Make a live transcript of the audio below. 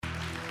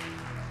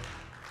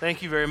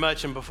Thank you very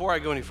much. And before I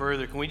go any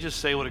further, can we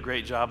just say what a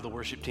great job the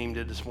worship team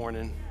did this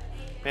morning?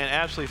 Man,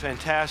 absolutely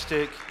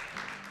fantastic.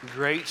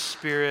 Great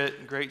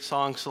spirit, great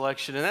song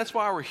selection. And that's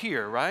why we're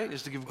here, right?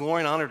 Is to give glory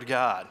and honor to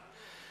God.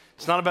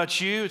 It's not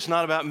about you. It's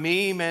not about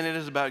me. Man, it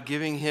is about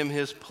giving him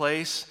his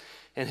place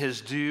and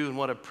his due. And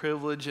what a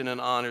privilege and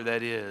an honor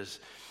that is.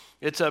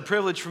 It's a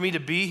privilege for me to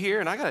be here.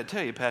 And I got to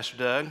tell you, Pastor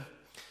Doug,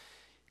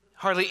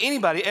 hardly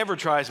anybody ever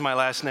tries my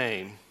last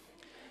name.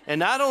 And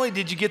not only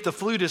did you get the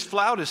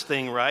flautist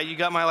thing right, you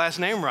got my last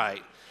name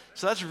right.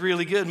 So that's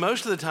really good.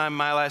 Most of the time,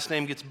 my last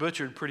name gets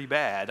butchered pretty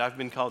bad. I've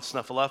been called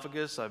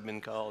Snuffleupagus. I've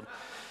been called...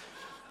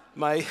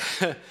 My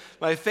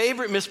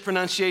favorite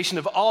mispronunciation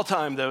of all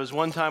time, though, is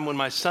one time when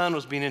my son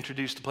was being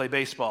introduced to play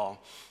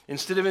baseball.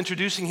 Instead of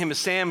introducing him as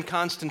Sam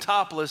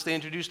Constantopoulos, they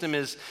introduced him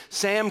as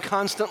Sam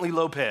Constantly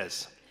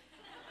Lopez.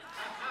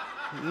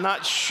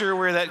 Not sure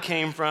where that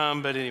came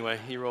from, but anyway,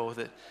 you roll with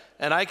it.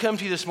 And I come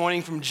to you this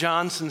morning from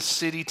Johnson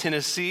City,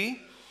 Tennessee.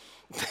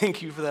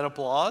 Thank you for that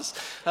applause.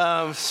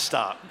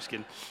 Stop, I'm just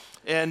kidding.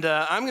 And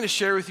I'm going to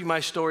share with you my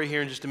story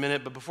here in just a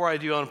minute, but before I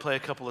do, I want to play a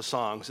couple of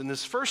songs. And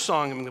this first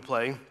song I'm going to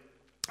play,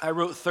 I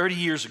wrote 30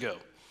 years ago.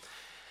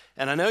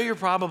 And I know you're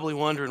probably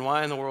wondering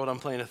why in the world I'm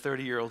playing a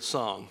 30-year-old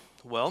song.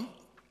 Well,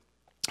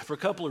 for a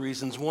couple of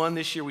reasons. One,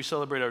 this year we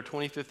celebrate our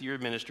 25th year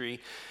of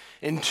ministry.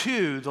 And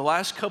two, the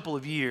last couple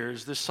of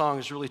years, this song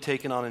has really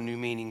taken on a new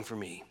meaning for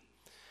me.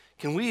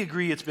 Can we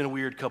agree it's been a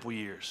weird couple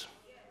years?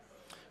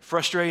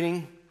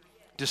 Frustrating,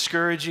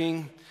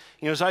 discouraging.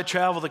 You know, as I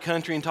travel the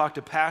country and talk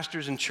to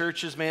pastors and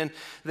churches, man,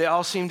 they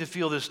all seem to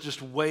feel this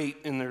just weight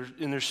in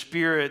their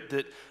spirit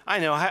that I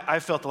know I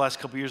felt the last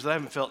couple years that I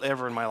haven't felt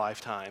ever in my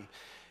lifetime.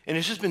 And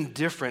it's just been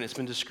different. It's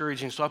been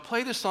discouraging. So I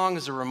play this song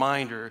as a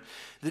reminder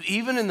that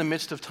even in the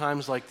midst of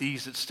times like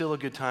these, it's still a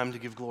good time to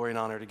give glory and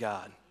honor to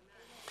God.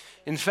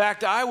 In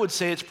fact, I would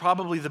say it's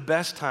probably the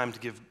best time to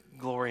give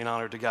glory and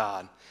honor to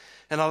God.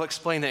 And I'll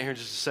explain that here in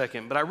just a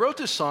second. But I wrote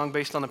this song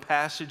based on a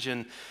passage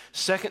in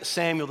 2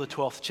 Samuel, the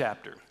 12th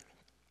chapter.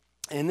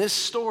 And this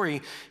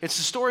story, it's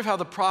the story of how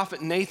the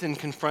prophet Nathan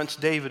confronts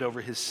David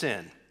over his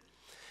sin.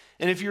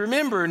 And if you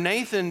remember,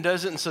 Nathan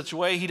does it in such a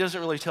way, he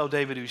doesn't really tell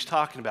David who he's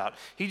talking about.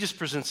 He just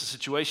presents the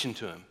situation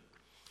to him.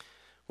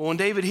 Well, when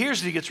David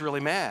hears it, he gets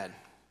really mad.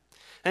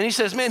 And he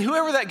says, man,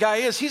 whoever that guy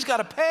is, he's got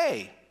to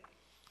pay.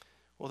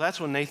 Well, that's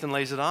when Nathan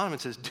lays it on him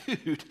and says,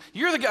 dude,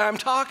 you're the guy I'm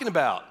talking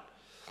about.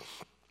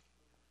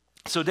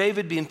 So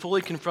David, being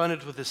fully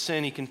confronted with his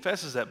sin, he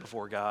confesses that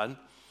before God.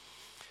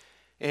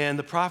 And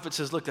the prophet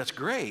says, look, that's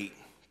great,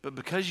 but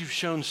because you've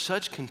shown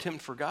such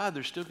contempt for God,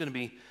 there's still going to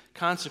be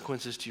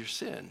consequences to your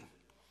sin.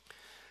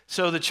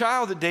 So the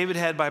child that David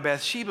had by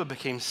Bathsheba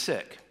became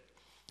sick.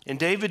 And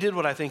David did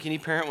what I think any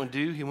parent would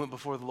do. He went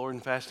before the Lord in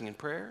fasting and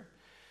prayer.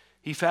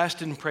 He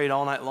fasted and prayed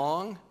all night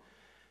long.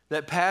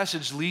 That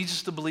passage leads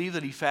us to believe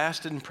that he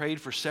fasted and prayed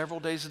for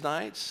several days and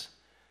nights.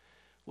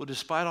 Well,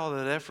 despite all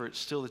that effort,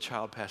 still the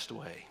child passed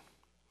away.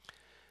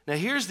 Now,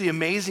 here's the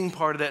amazing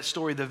part of that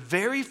story. The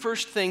very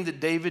first thing that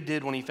David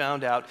did when he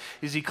found out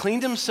is he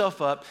cleaned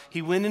himself up,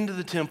 he went into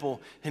the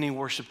temple, and he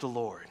worshiped the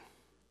Lord.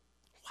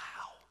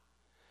 Wow.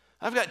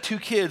 I've got two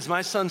kids.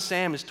 My son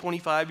Sam is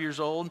 25 years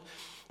old.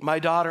 My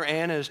daughter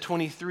Anna is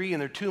 23,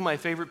 and they're two of my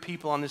favorite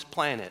people on this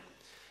planet.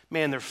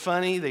 Man, they're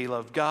funny, they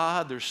love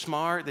God, they're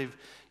smart, they've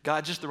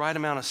got just the right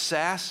amount of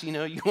sass, you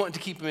know, you want to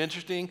keep them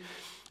interesting.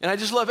 And I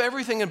just love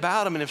everything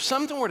about them, and if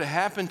something were to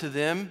happen to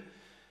them,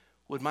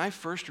 would my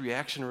first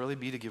reaction really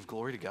be to give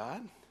glory to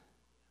God?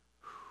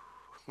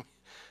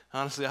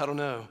 Honestly, I don't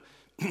know.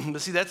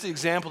 But see, that's the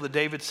example that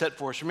David set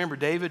for us. Remember,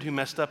 David who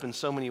messed up in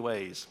so many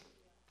ways.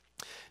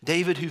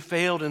 David who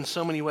failed in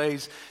so many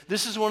ways.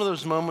 This is one of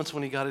those moments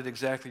when he got it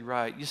exactly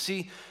right. You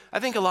see, I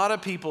think a lot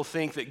of people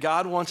think that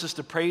God wants us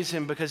to praise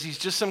him because he's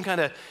just some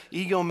kind of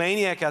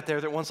egomaniac out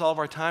there that wants all of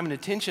our time and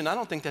attention. I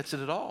don't think that's it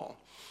at all.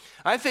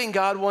 I think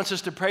God wants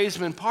us to praise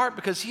him in part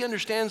because he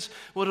understands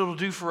what it'll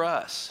do for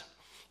us.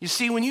 You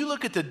see, when you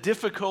look at the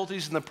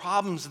difficulties and the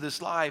problems of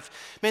this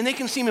life, man, they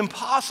can seem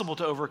impossible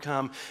to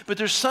overcome. But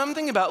there's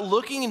something about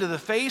looking into the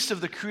face of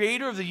the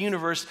creator of the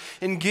universe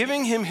and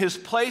giving him his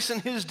place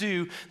and his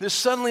due that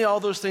suddenly all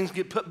those things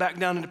get put back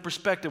down into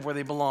perspective where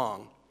they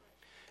belong.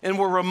 And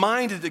we're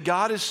reminded that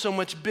God is so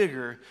much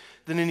bigger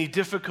than any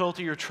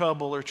difficulty or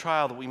trouble or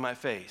trial that we might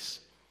face.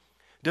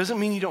 Doesn't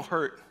mean you don't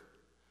hurt.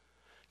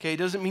 Okay, it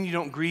doesn't mean you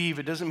don't grieve.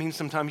 It doesn't mean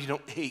sometimes you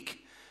don't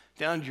ache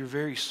down to your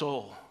very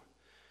soul.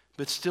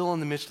 But still in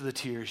the midst of the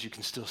tears, you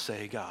can still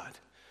say, God,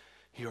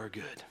 you are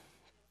good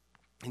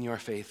and you are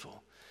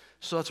faithful.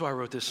 So that's why I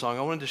wrote this song.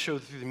 I wanted to show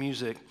through the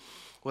music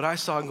what I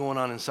saw going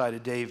on inside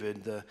of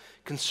David, the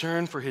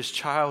concern for his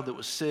child that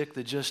was sick,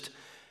 the just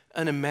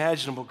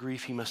unimaginable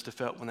grief he must have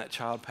felt when that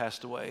child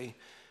passed away.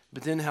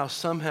 But then how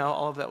somehow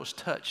all of that was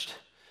touched,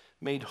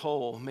 made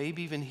whole,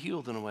 maybe even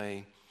healed in a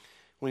way,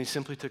 when he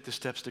simply took the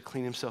steps to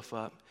clean himself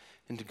up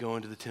and to go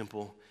into the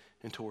temple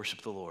and to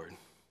worship the Lord.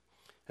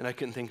 And I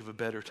couldn't think of a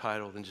better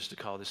title than just to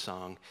call this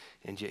song,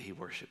 And Yet He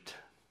Worshipped.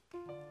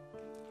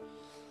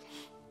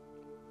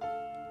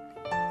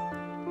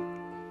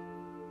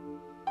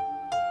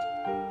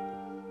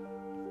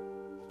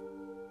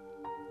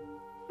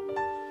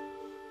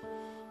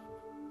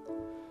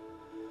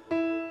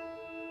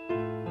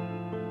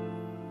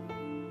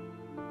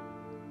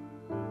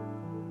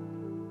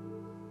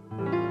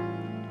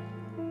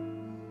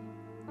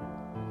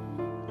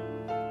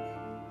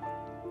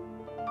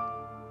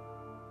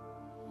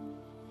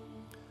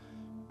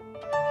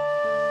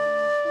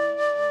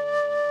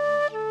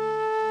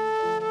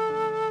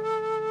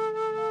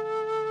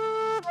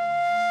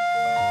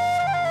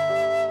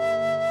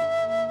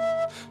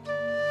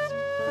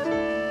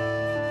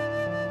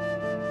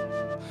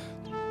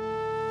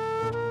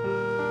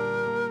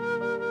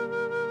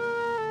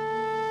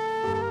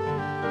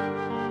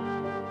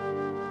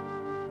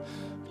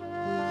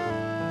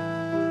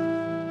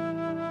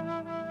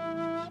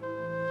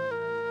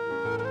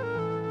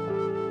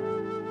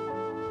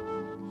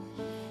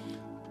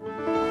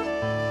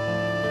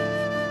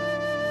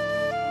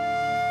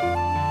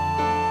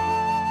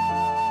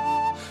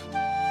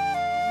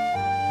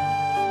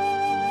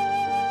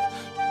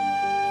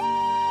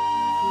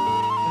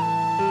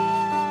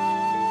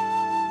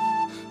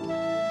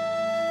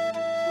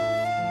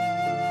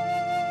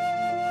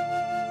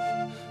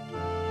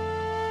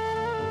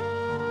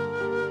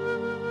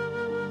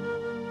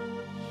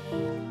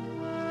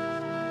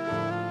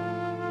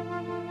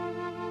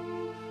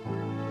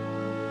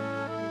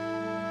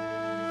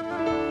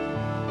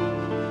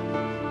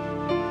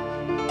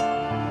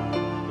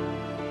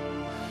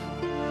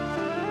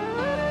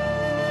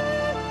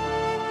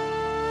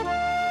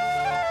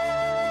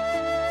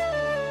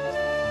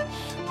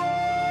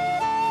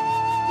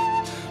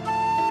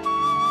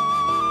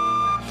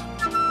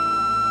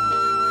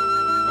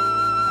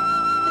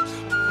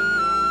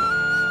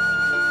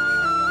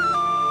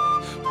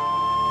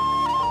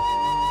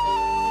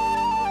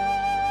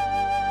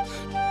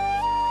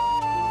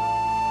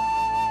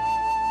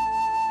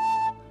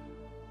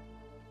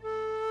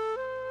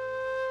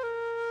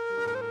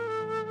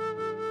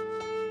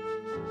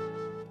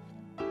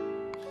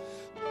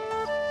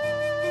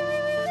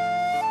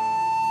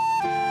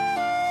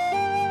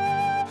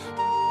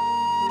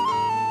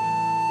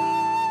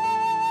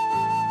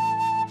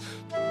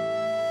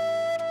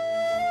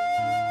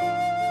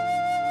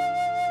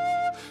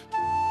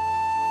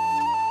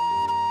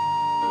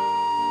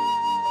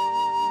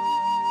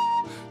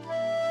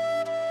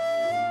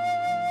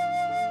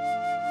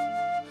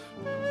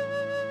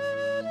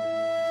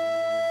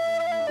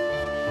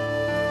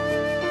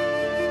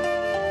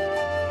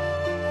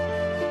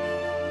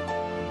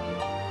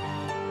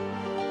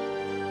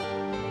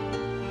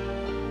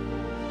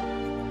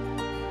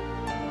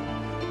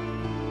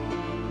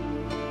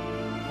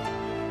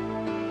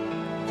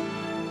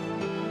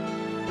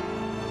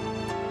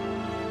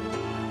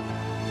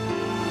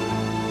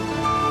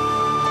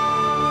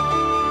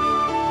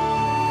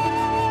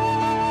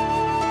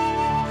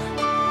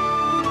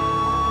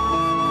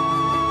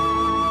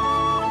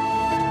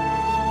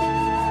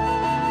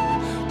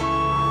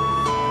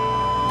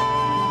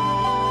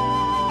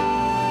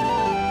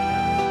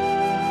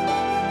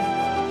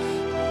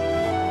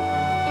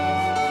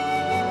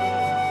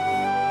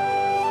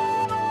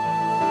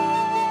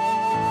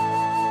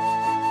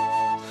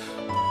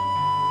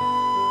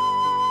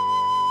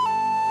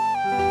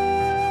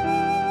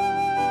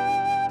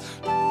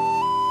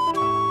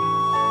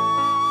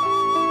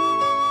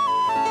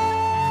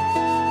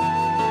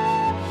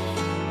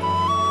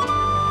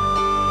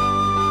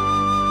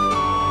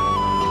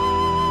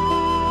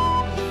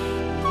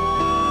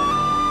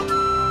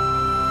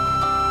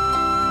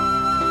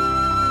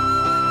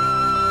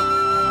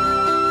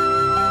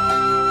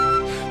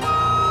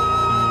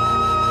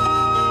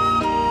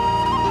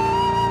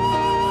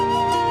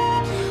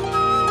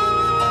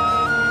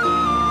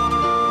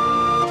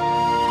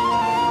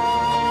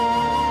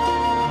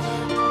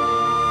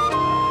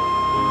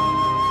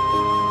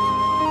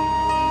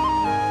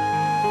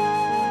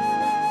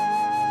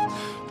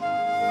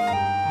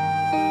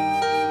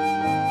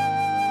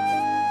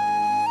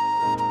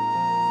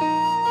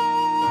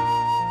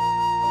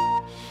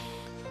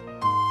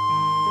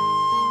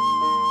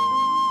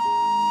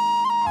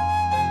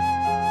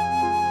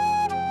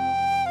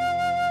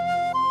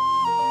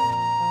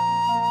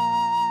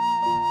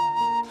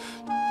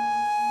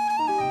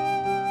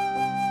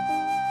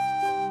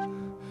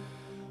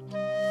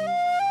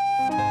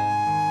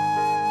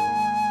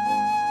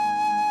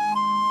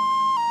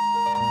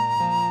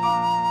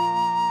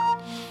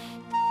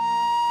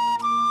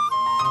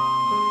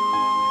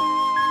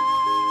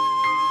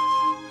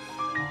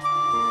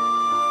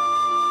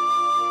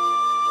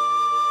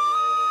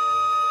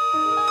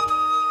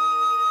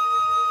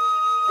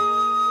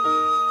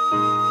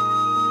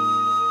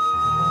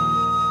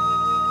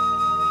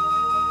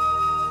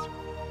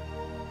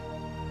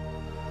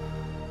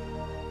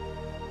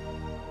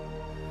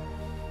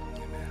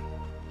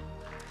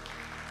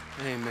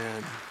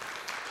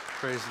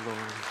 Praise the Lord.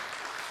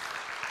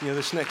 You know,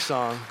 this next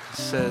song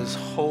says,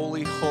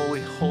 holy,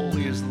 holy,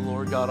 holy is the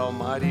Lord God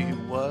Almighty,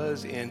 who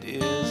was and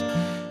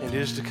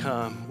is to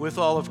come. With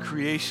all of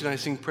creation, I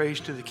sing praise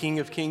to the King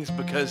of Kings,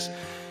 because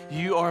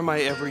you are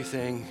my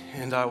everything,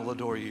 and I will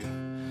adore you.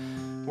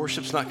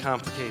 Worship's not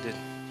complicated,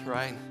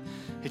 right?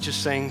 It's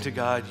just saying to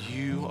God,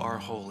 you are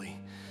holy.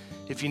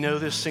 If you know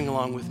this, sing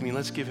along with me.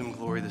 Let's give him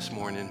glory this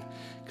morning,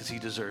 because he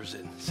deserves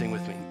it. Sing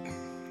with me.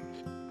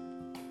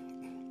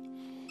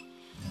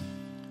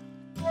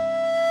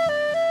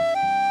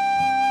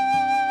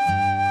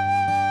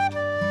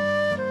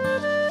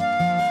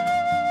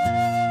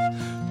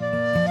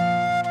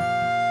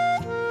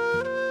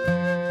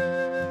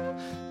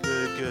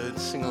 Good.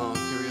 Sing along.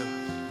 Here we go.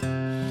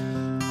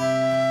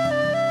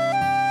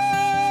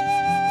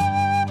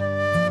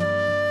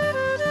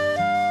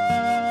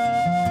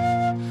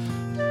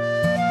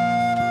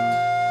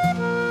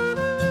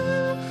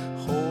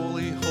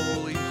 Holy,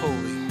 holy,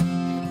 holy.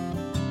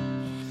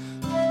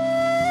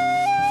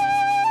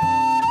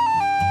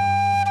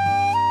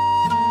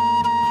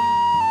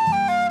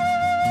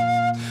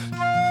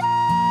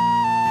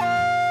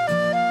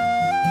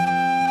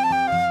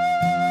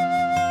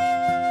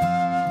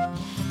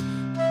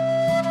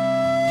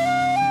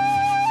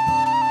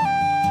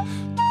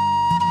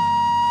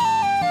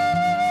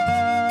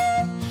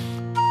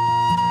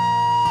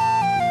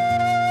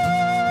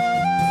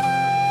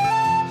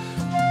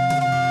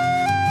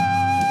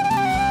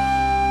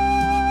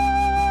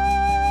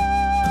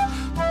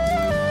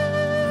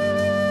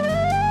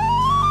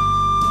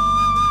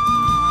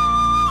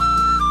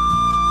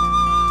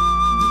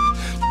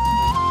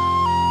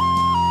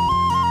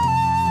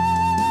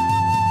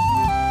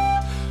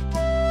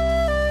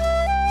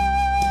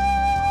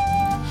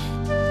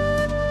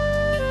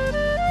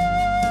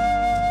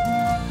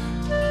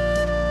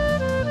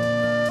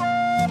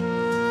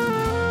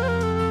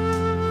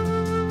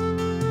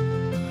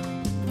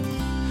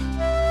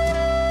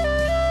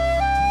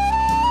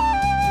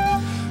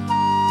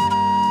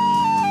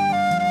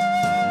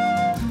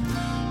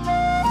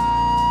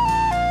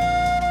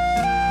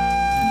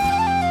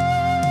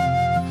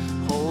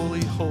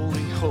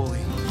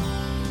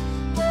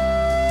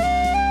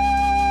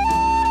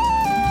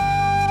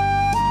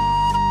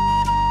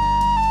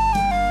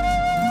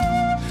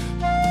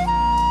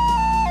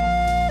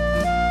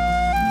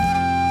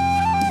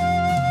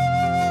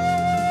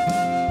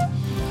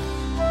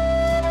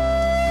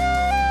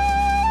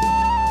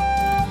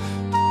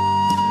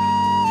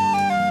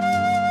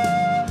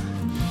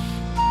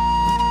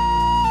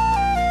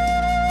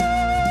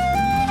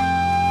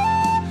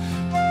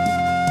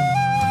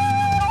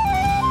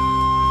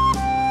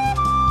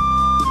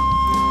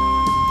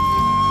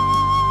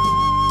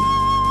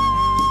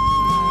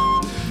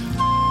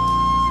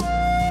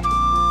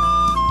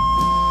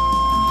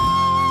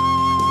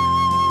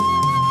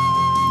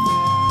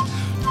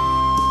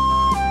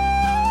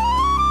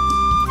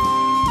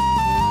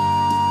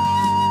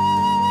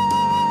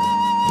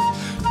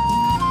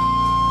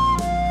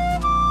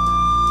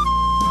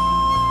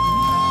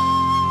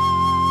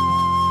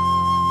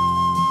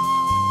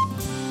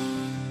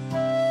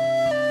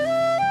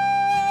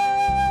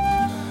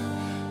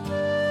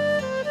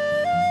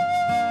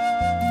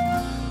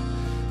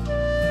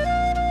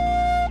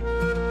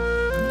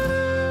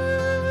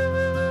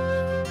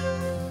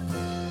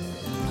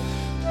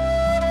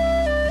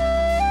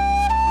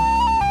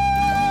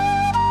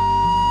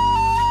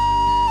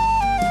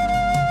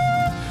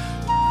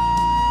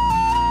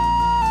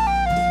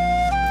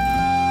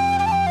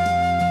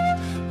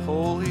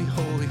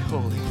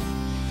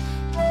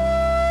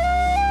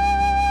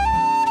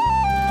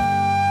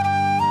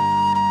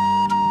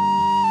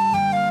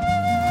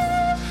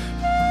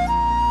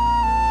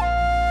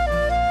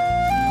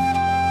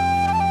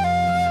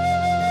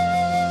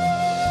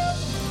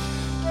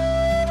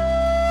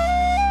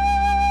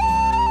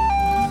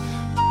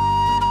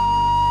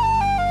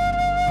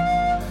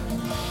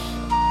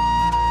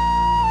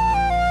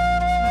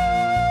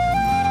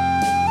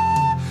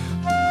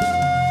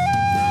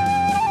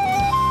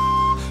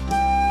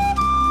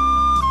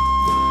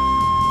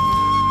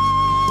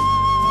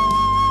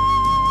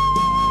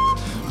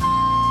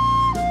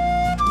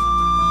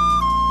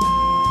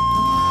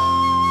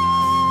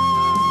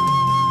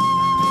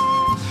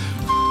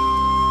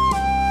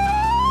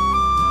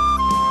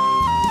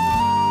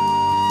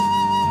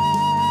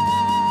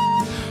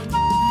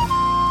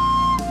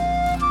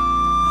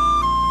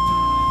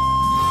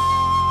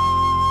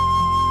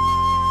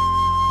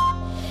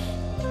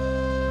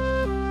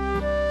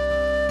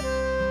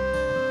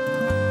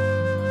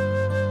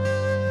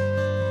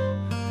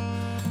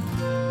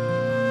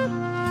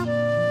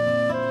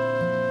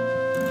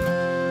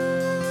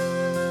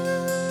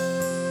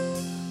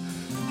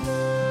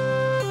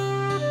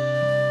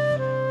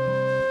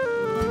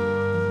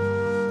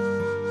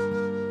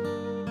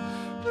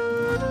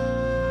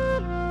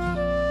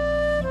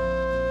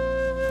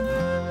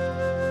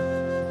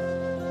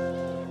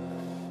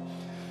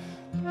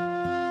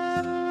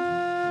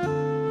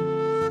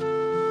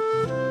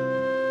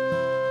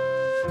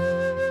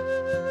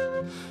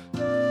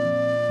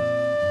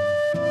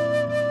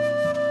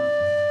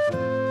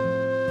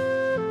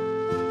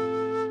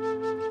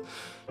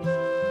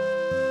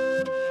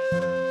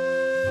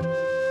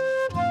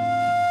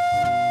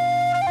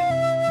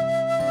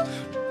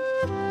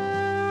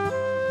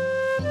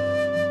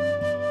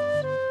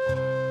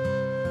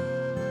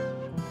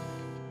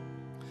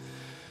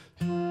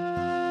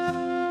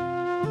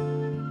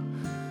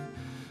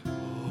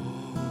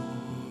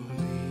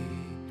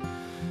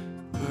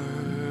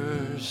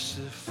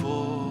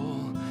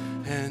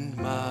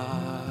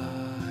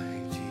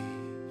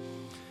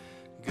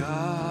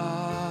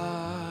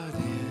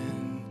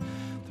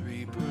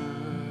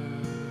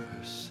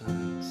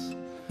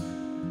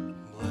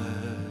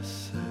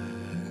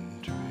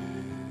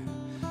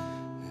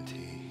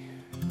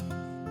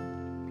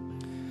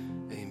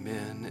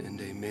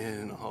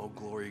 Amen. All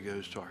glory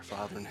goes to our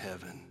Father in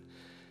heaven.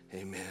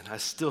 Amen. I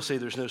still say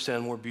there's no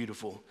sound more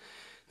beautiful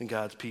than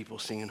God's people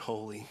singing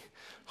holy,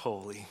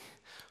 holy,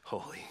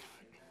 holy.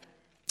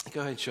 Go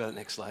ahead and show that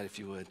next slide if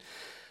you would.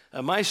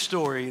 My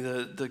story,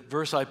 the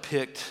verse I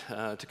picked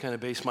to kind of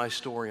base my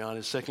story on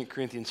is 2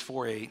 Corinthians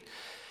 4:8.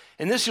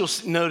 And this you'll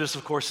notice,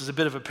 of course, is a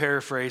bit of a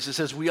paraphrase. It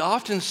says, we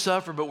often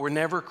suffer, but we're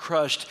never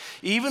crushed.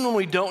 Even when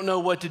we don't know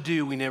what to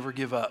do, we never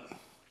give up.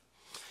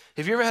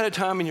 Have you ever had a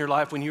time in your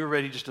life when you were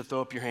ready just to throw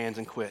up your hands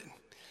and quit?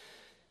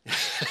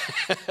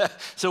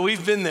 So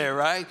we've been there,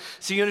 right?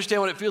 So you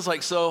understand what it feels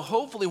like. So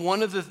hopefully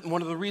one of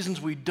the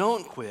reasons we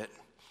don't quit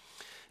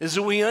is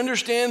that we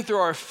understand through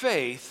our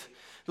faith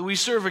that we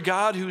serve a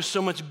God who is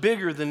so much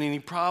bigger than any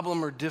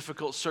problem or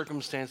difficult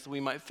circumstance that we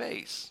might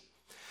face.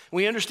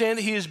 We understand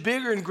that he is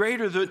bigger and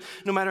greater, that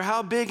no matter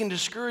how big and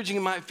discouraging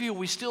it might feel,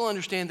 we still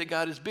understand that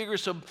God is bigger.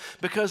 So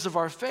because of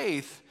our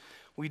faith,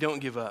 we don't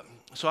give up.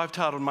 So I've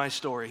titled my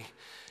story,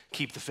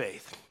 Keep the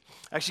Faith.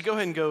 Actually, go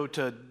ahead and go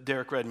to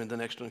Derek Redmond, the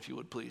next one, if you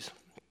would, please.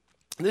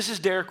 This is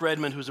Derek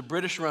Redmond, who was a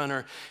British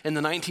runner in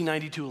the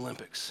 1992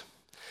 Olympics.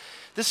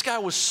 This guy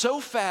was so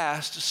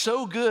fast,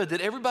 so good,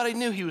 that everybody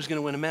knew he was going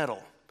to win a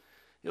medal.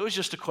 It was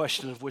just a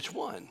question of which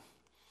one.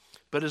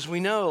 But as we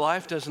know,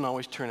 life doesn't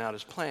always turn out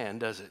as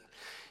planned, does it?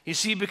 You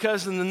see,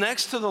 because in the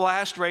next to the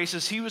last race,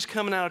 as he was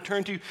coming out of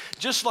turn 2,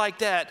 just like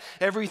that,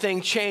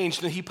 everything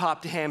changed and he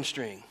popped a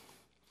hamstring.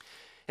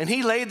 And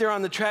he laid there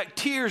on the track,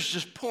 tears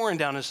just pouring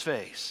down his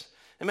face.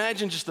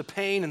 Imagine just the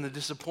pain and the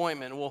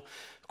disappointment. Well,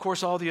 of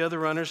course, all the other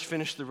runners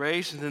finished the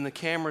race, and then the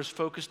cameras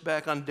focused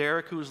back on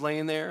Derek, who was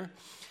laying there.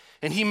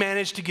 And he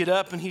managed to get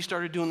up, and he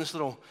started doing this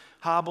little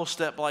hobble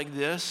step like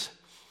this.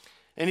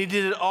 And he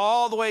did it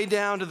all the way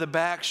down to the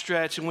back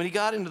stretch. And when he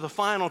got into the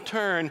final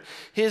turn,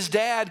 his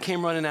dad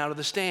came running out of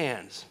the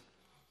stands.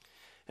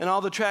 And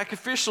all the track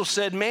officials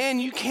said, man,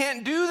 you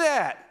can't do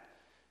that.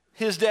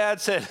 His dad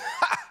said,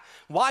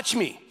 watch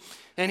me.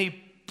 And he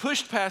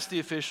pushed past the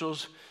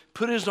officials,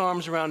 put his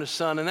arms around his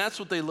son, and that's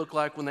what they look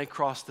like when they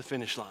cross the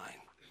finish line.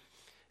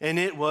 And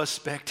it was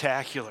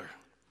spectacular.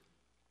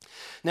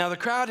 Now, the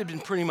crowd had been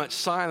pretty much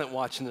silent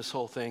watching this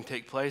whole thing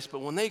take place, but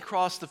when they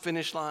crossed the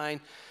finish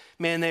line,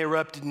 man, they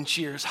erupted in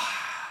cheers.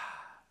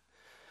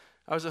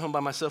 I was at home by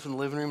myself in the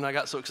living room, and I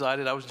got so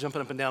excited, I was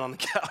jumping up and down on the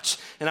couch,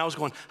 and I was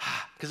going,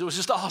 because it was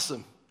just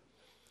awesome.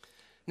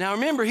 Now,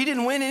 remember, he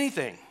didn't win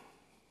anything.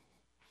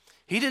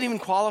 He didn't even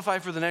qualify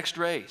for the next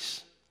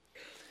race.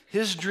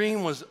 His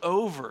dream was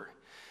over.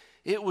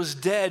 It was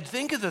dead.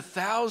 Think of the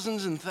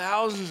thousands and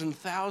thousands and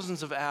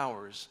thousands of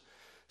hours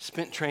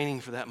spent training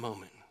for that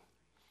moment,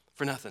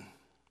 for nothing.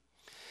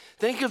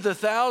 Think of the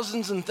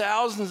thousands and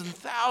thousands and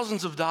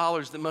thousands of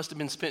dollars that must have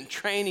been spent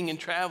training and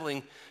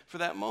traveling for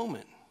that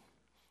moment.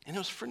 And it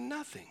was for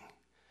nothing.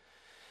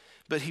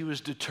 But he was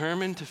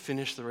determined to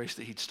finish the race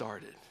that he'd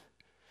started.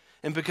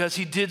 And because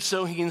he did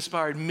so, he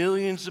inspired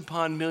millions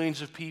upon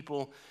millions of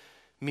people,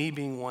 me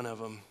being one of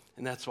them.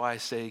 And that's why I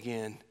say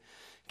again,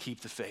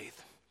 keep the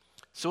faith.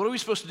 So what are we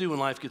supposed to do when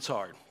life gets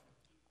hard?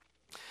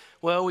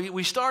 Well,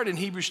 we start in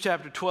Hebrews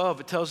chapter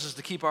 12. It tells us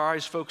to keep our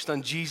eyes focused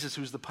on Jesus,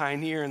 who's the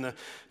pioneer and the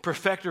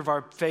perfecter of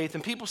our faith.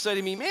 And people say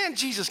to me, man,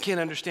 Jesus can't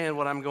understand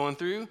what I'm going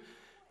through.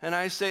 And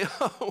I say,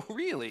 oh,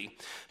 really?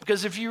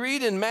 Because if you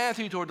read in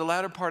Matthew toward the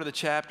latter part of the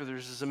chapter,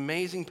 there's this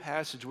amazing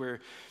passage where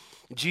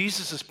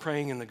Jesus is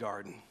praying in the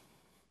garden.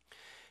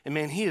 And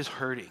man, he is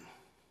hurting.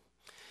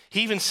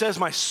 He even says,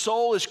 my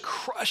soul is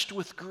crushed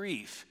with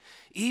grief,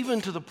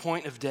 even to the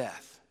point of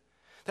death.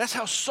 That's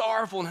how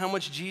sorrowful and how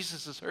much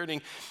Jesus is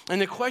hurting.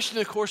 And the question,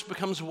 of course,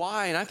 becomes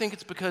why? And I think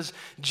it's because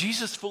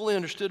Jesus fully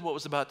understood what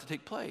was about to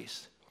take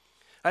place.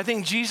 I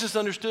think Jesus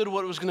understood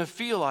what it was going to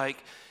feel like,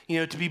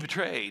 to be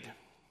betrayed.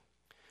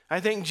 I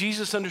think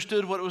Jesus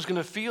understood what it was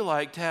going to feel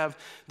like to have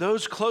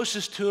those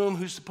closest to him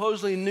who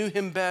supposedly knew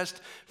him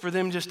best for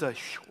them just to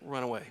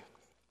run away.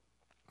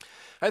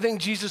 I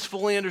think Jesus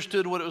fully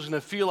understood what it was going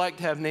to feel like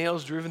to have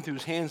nails driven through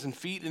his hands and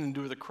feet and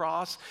endure the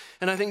cross.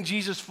 And I think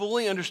Jesus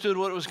fully understood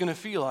what it was going to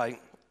feel like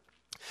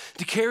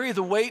to carry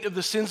the weight of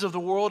the sins of the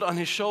world on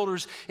his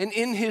shoulders. And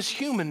in his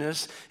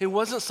humanness, it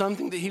wasn't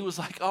something that he was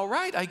like, all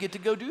right, I get to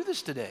go do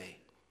this today.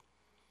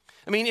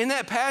 I mean, in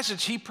that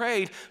passage, he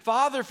prayed,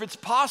 Father, if it's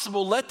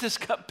possible, let this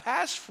cup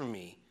pass from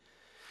me.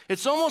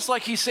 It's almost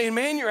like he's saying,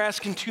 man, you're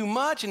asking too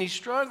much, and he's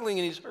struggling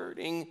and he's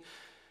hurting.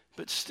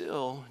 But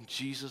still,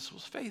 Jesus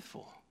was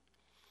faithful.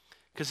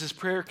 Because his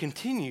prayer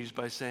continues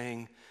by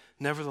saying,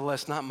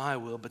 nevertheless, not my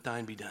will, but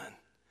thine be done.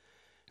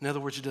 In other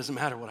words, it doesn't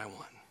matter what I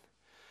want.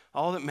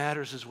 All that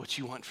matters is what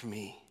you want from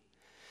me.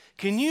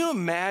 Can you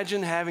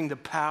imagine having the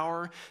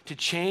power to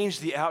change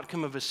the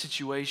outcome of a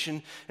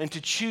situation and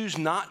to choose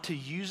not to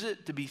use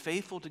it to be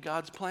faithful to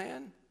God's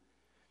plan?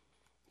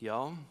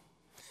 Y'all,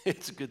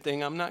 it's a good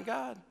thing I'm not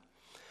God.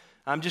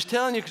 I'm just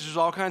telling you because there's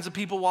all kinds of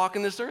people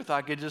walking this earth.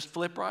 I could just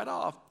flip right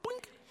off.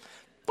 Boink,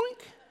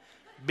 boink.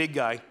 Big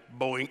guy,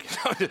 boink.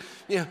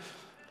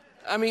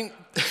 I mean,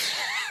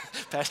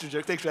 pastor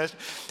joke, thanks,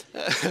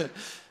 Pastor.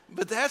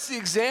 But that's the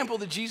example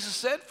that Jesus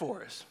set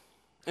for us.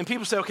 And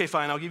people say, okay,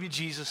 fine, I'll give you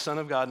Jesus, Son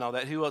of God and all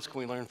that. Who else can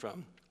we learn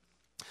from?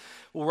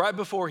 Well, right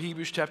before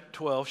Hebrews chapter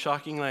 12,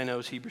 shockingly I know,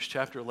 is Hebrews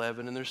chapter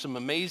 11, and there's some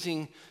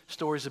amazing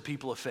stories of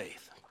people of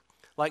faith.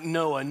 Like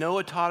Noah.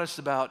 Noah taught us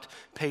about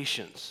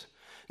patience.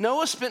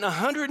 Noah spent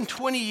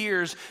 120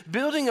 years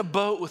building a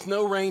boat with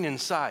no rain in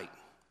sight.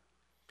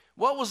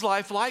 What was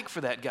life like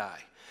for that guy?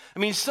 I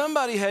mean,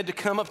 somebody had to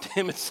come up to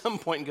him at some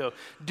point and go,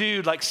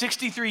 dude, like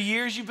 63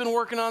 years you've been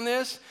working on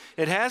this?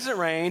 It hasn't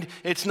rained.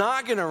 It's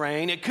not going to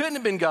rain. It couldn't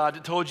have been God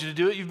that told you to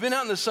do it. You've been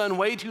out in the sun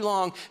way too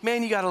long.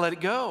 Man, you got to let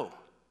it go.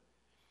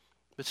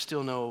 But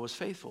still Noah was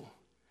faithful,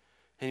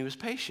 and he was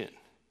patient,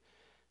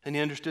 and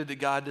he understood that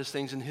God does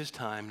things in his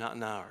time, not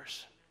in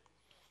ours.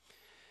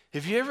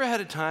 Have you ever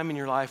had a time in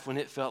your life when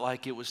it felt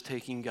like it was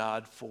taking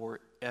God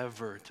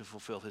forever to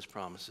fulfill his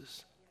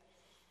promises?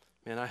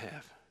 Man, I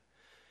have.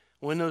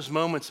 Well, in those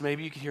moments,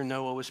 maybe you could hear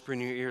Noah whisper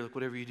in your ear, look,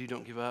 whatever you do,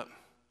 don't give up.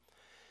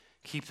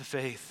 Keep the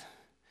faith.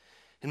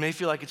 It may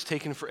feel like it's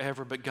taken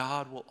forever, but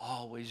God will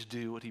always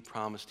do what he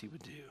promised he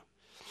would do.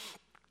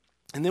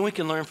 And then we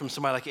can learn from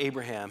somebody like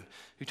Abraham,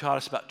 who taught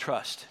us about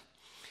trust.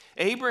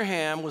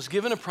 Abraham was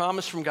given a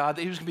promise from God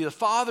that he was going to be the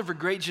father of a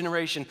great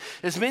generation,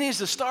 as many as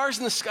the stars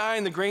in the sky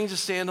and the grains of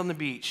sand on the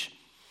beach.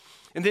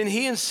 And then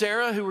he and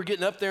Sarah, who were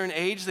getting up there in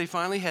age, they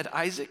finally had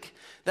Isaac.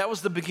 That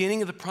was the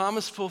beginning of the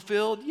promise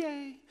fulfilled.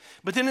 Yay.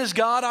 But then as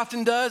God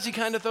often does, he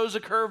kind of throws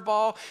a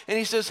curveball and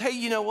he says, hey,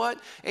 you know what?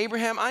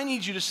 Abraham, I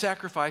need you to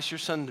sacrifice your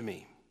son to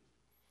me.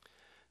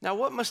 Now,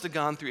 what must have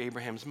gone through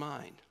Abraham's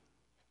mind?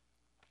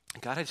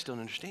 God, I just don't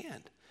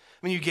understand.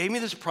 I mean, you gave me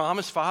this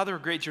promise, father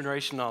of a great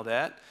generation and all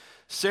that.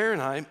 Sarah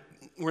and I,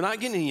 we're not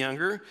getting any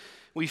younger.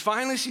 We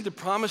finally see the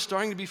promise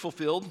starting to be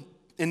fulfilled.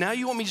 And now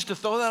you want me just to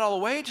throw that all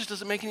away? It just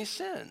doesn't make any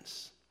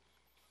sense.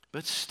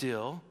 But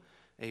still,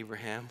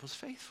 Abraham was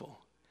faithful.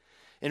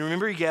 And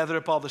remember, he gathered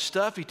up all the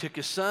stuff. He took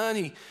his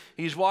son.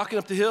 He's walking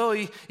up the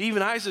hill.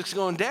 Even Isaac's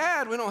going,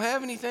 Dad, we don't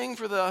have anything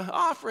for the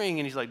offering.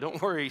 And he's like, don't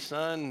worry,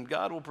 son.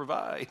 God will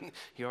provide.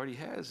 He already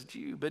has. It's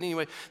you. But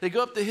anyway, they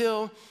go up the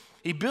hill.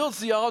 He builds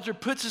the altar,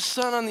 puts his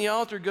son on the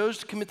altar, goes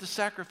to commit the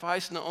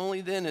sacrifice, and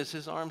only then is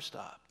his arm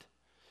stopped.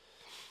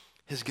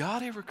 Has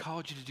God ever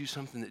called you to do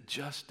something that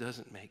just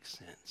doesn't make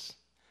sense?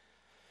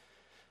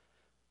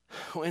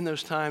 Well, in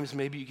those times,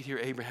 maybe you could hear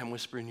Abraham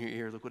whisper in your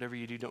ear, look, whatever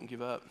you do, don't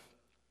give up.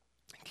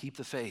 Keep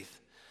the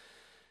faith.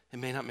 It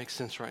may not make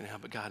sense right now,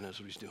 but God knows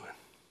what he's doing.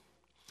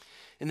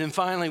 And then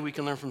finally, we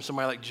can learn from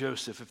somebody like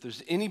Joseph. If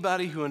there's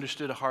anybody who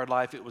understood a hard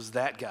life, it was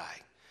that guy.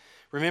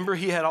 Remember,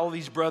 he had all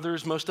these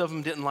brothers. Most of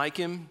them didn't like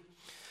him.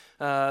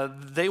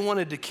 They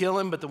wanted to kill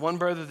him, but the one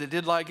brother that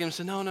did like him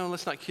said, no,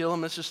 let's not kill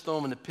him. Let's just throw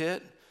him in the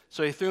pit.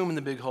 So he threw him in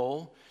the big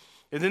hole.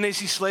 And then they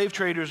see slave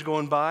traders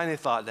going by, and they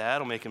thought,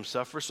 that'll make him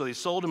suffer. So they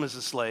sold him as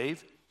a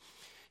slave.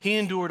 He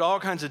endured all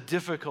kinds of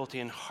difficulty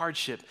and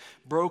hardship,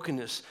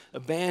 brokenness,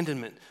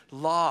 abandonment,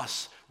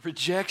 loss,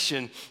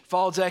 rejection,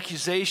 false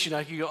accusation.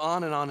 I could go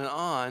on and on and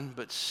on,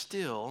 but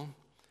still,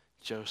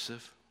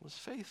 Joseph was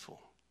faithful.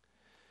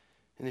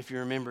 And if you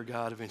remember,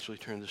 God eventually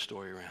turned the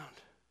story around.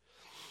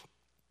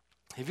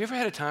 Have you ever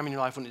had a time in your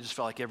life when it just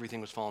felt like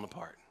everything was falling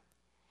apart?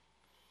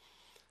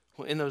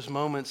 Well, in those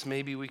moments,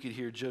 maybe we could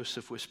hear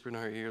Joseph whisper in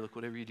our ear, look,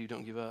 whatever you do,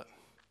 don't give up.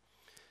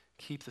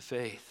 Keep the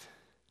faith.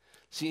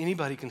 See,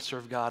 anybody can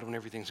serve God when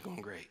everything's going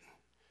great.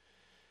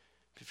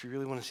 But if you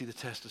really want to see the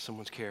test of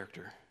someone's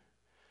character,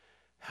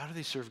 how do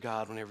they serve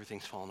God when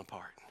everything's falling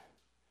apart?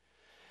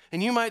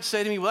 And you might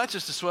say to me, well, that's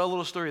just a swell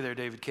little story there,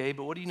 David K.,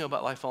 but what do you know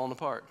about life falling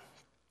apart?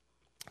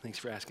 Thanks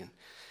for asking.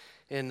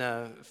 In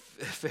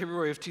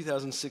February of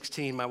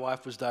 2016, my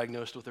wife was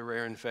diagnosed with a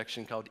rare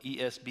infection called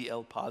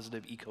ESBL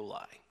positive E.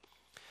 coli.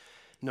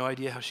 No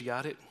idea how she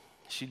got it.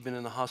 She'd been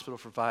in the hospital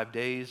for 5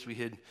 days. We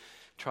had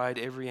tried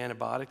every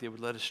antibiotic they would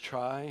let us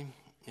try,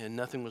 and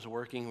nothing was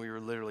working. We were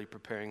literally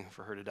preparing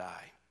for her to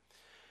die.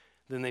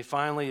 Then they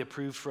finally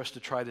approved for us to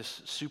try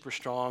this super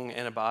strong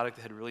antibiotic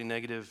that had really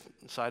negative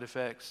side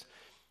effects,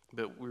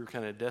 but we were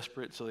kind of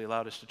desperate, so they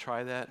allowed us to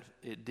try that.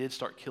 It did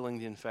start killing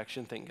the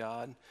infection, thank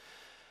God.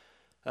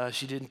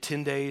 She did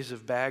 10 days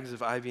of bags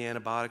of IV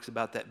antibiotics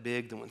about that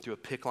big that went through a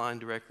PICC line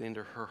directly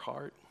into her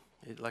heart.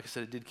 Like I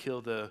said, it did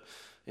kill the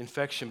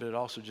infection, but it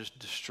also just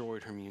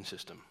destroyed her immune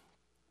system.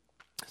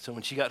 So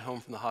when she got home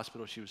from the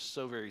hospital, she was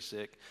so very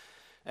sick,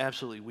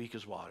 absolutely weak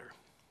as water.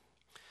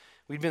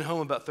 We'd been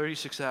home about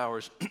 36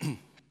 hours,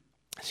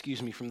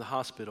 from the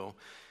hospital,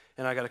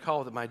 and I got a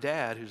call with my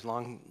dad, who's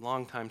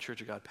long-time Church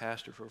of God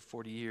pastor for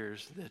 40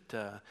 years,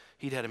 that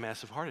he'd had a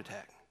massive heart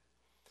attack.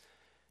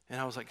 And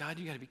I was like, God,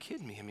 you got to be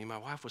kidding me. I mean, my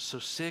wife was so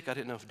sick, I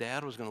didn't know if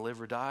Dad was going to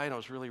live or die, and I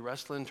was really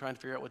wrestling, trying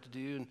to figure out what to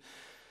do. And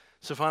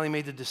so finally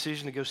made the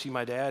decision to go see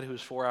my dad, who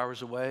was 4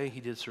 hours away. He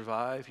did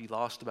survive. He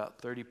lost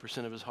about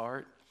 30% of his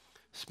heart.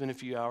 Spent a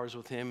few hours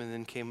with him, and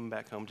then came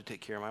back home to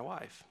take care of my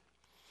wife.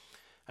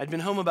 I'd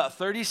been home about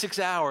 36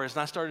 hours,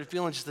 and I started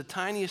feeling just the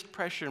tiniest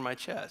pressure in my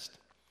chest.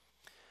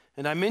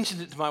 And I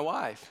mentioned it to my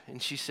wife,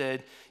 and she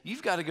said,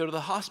 you've got to go to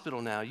the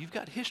hospital now. You've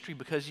got history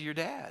because of your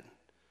dad.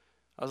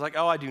 I was like,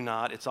 oh, I do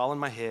not. It's all in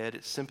my head.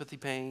 It's sympathy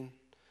pain.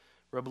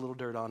 Rub a little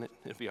dirt on it.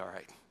 It'll be all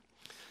right.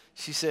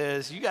 She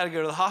says, you got to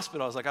go to the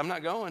hospital. I was like, I'm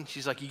not going.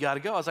 She's like, you got to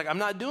go. I was like, I'm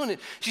not doing it.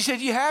 She said,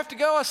 you have to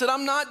go. I said,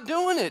 I'm not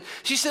doing it.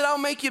 She said, I'll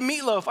make you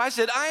meatloaf. I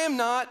said, I am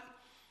not.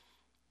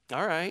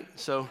 All right.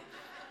 So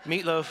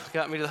meatloaf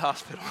got me to the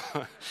hospital.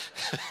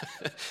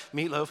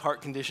 Meatloaf,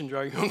 heart condition,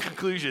 draw your own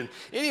conclusion.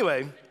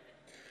 Anyway,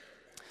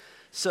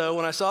 so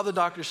when I saw the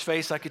doctor's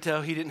face, I could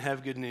tell he didn't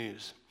have good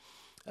news.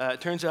 It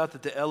turns out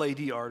that the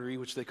LAD artery,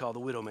 which they call the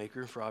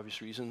widowmaker for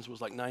obvious reasons, was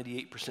like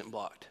 98%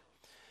 blocked.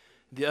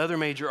 The other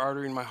major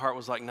artery in my heart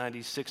was like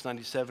 96,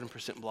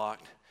 97%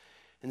 blocked.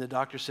 And the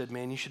doctor said,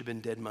 man, you should have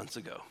been dead months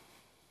ago.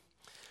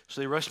 So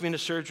they rushed me into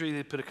surgery.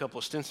 They put a couple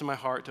of stents in my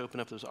heart to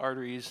open up those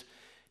arteries.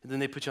 And then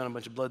they put you on a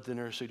bunch of blood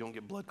thinners so you don't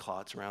get blood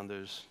clots around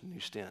those new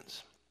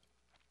stents.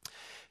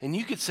 And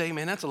you could say,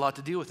 man, that's a lot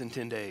to deal with in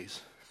 10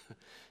 days.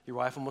 Your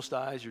wife almost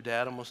dies, your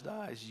dad almost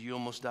dies, you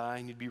almost die,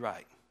 and you'd be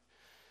right.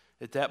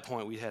 At that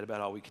point, we had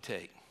about all we could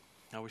take.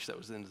 I wish that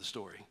was the end of the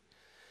story.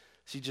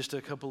 See, just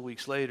a couple of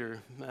weeks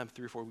later,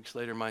 3 or 4 weeks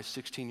later, my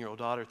 16-year-old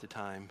daughter at the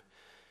time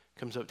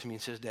comes up to me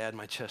and says, Dad,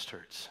 my chest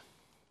hurts.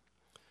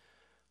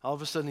 All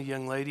of a sudden, a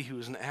young lady who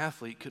was an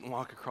athlete couldn't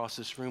walk across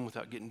this room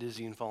without getting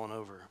dizzy and falling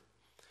over.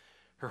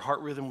 Her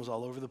heart rhythm was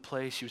all over the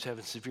place. She was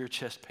having severe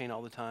chest pain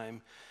all the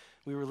time.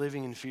 We were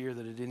living in fear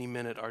that at any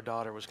minute our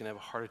daughter was going to have a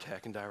heart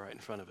attack and die right in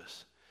front of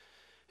us.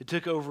 It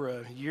took over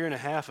a year and a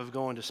half of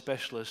going to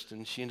specialists,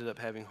 and she ended up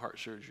having heart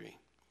surgery.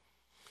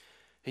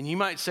 And you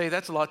might say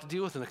that's a lot to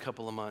deal with in a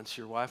couple of months.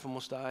 Your wife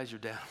almost dies, your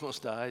dad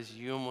almost dies,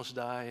 you almost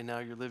die, and now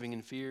you're living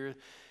in fear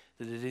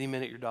that at any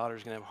minute your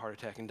daughter's going to have a heart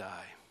attack and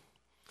die.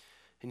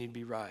 And you'd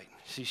be right.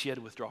 See, she had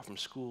to withdraw from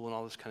school and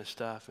all this kind of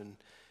stuff, and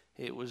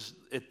it was,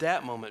 at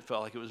that moment,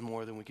 felt like it was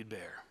more than we could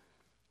bear.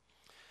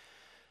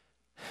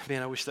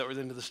 Man, I wish that were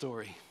the end of the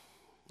story.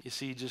 You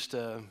see, just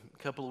a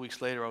couple of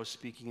weeks later, I was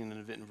speaking in an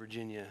event in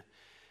Virginia,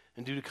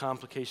 and due to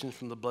complications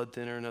from the blood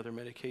thinner and other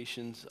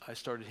medications, I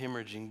started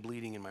hemorrhaging,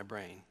 bleeding in my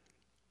brain.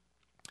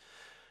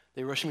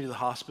 They rushed me to the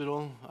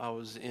hospital. I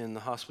was in the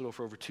hospital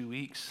for over 2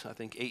 weeks, I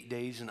think 8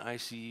 days in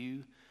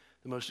ICU,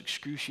 the most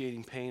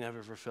excruciating pain I've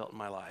ever felt in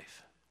my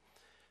life.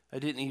 I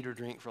didn't eat or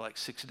drink for like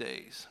 6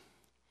 days.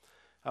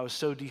 I was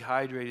so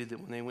dehydrated that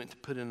when they went to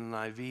put in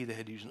an IV, they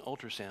had to use an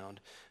ultrasound,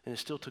 and it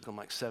still took them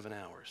like 7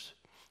 hours,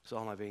 because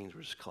all my veins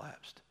were just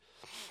collapsed.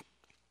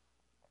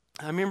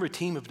 I remember a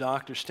team of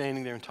doctors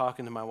standing there and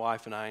talking to my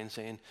wife and I and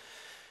saying,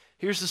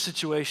 here's the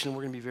situation,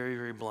 we're going to be very,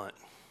 very blunt.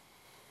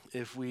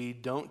 If we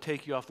don't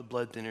take you off the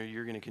blood thinner,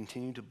 you're going to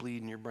continue to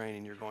bleed in your brain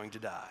and you're going to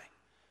die.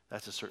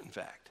 That's a certain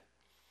fact.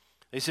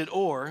 They said,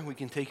 or we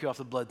can take you off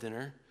the blood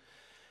thinner,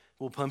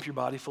 we'll pump your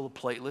body full of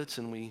platelets,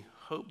 and we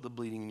hope the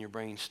bleeding in your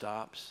brain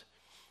stops.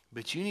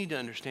 But you need to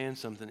understand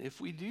something. If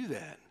we do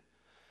that,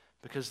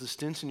 because the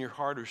stents in your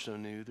heart are so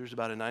new, there's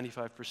about a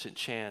 95%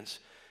 chance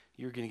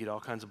you're going to get all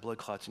kinds of blood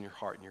clots in your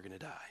heart and you're going to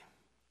die.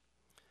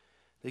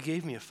 They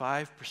gave me a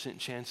 5%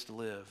 chance to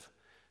live,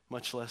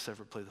 much less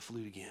ever play the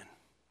flute again.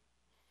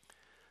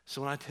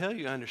 So when I tell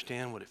you I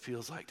understand what it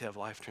feels like to have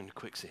life turn to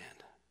quicksand,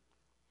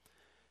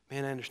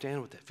 man, I understand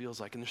what that feels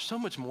like. And there's so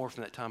much more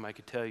from that time I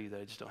could tell you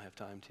that I just don't have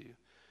time to.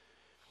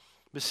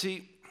 But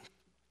see,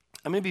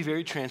 I'm going to be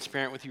very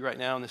transparent with you right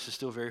now, and this is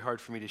still very hard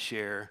for me to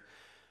share,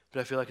 but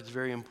I feel like it's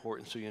very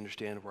important so you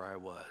understand where I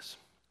was.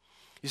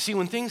 You see,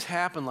 when things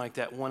happen like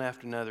that one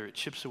after another, it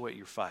chips away at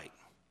your fight.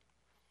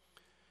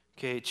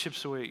 Okay, it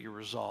chips away at your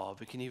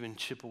resolve. It can even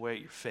chip away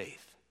at your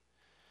faith.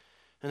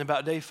 And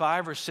about day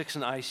 5 or 6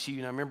 in ICU,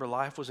 and I remember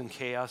life was in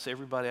chaos.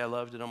 Everybody I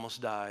loved had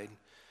almost died.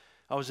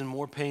 I was in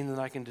more pain than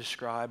I can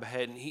describe. I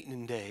hadn't eaten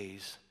in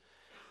days.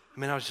 I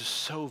mean, I was just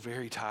so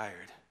very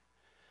tired.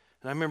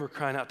 And I remember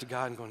crying out to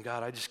God and going,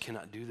 God, I just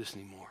cannot do this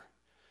anymore.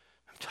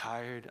 I'm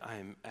tired. I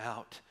am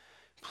out.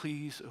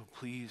 Please, oh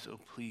please, oh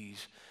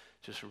please,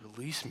 just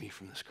release me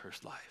from this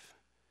cursed life.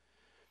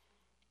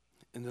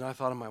 And then I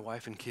thought of my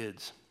wife and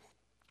kids.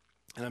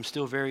 And I'm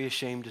still very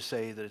ashamed to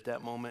say that at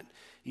that moment,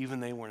 even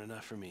they weren't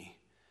enough for me.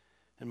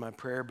 And my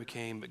prayer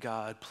became, but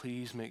God,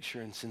 please make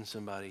sure and send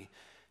somebody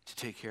to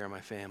take care of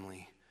my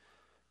family.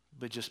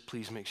 But just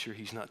please make sure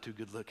he's not too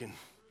good looking.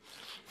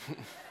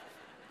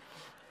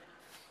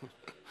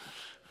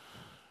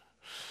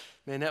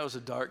 Man, that was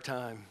a dark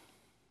time.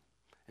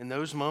 And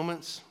those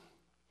moments,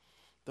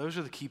 those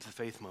are the keep the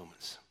faith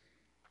moments.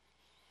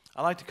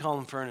 I like to call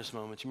them furnace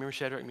moments. You remember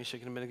Shadrach,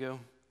 Meshach, and Abednego?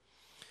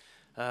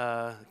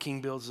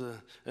 King builds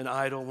an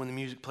idol. When the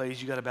music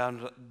plays, you got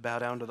to bow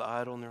down to the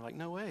idol. And they're like,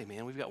 no way,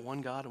 man. We've got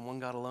one God and one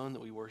God alone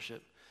that we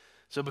worship.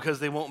 So because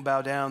they won't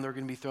bow down, they're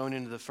going to be thrown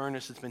into the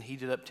furnace that's been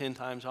heated up 10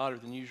 times hotter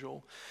than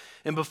usual.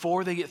 And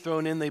before they get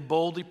thrown in, they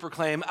boldly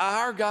proclaim,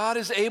 our God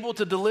is able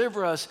to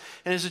deliver us.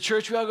 And as a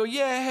church, we all go,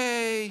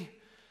 yay.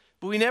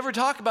 But we never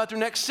talk about their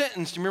next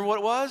sentence. Do you remember what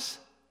it was?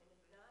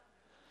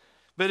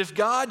 But if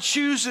God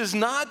chooses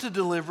not to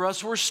deliver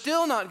us, we're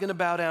still not going to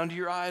bow down to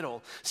your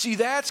idol. See,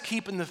 that's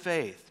keeping the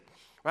faith.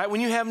 Right?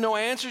 When you have no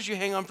answers, you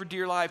hang on for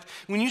dear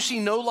life. When you see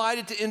no light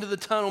at the end of the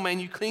tunnel,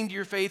 man, you cling to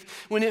your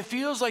faith. When it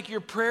feels like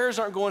your prayers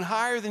aren't going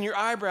higher than your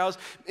eyebrows,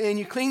 and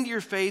you cling to your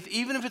faith,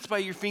 even if it's by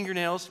your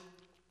fingernails,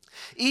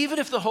 Even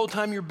if the whole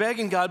time you're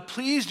begging God,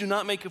 please do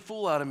not make a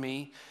fool out of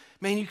me,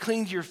 man, you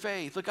cling to your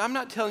faith. Look, I'm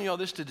not telling you all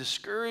this to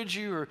discourage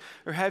you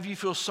or have you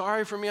feel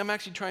sorry for me. I'm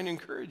actually trying to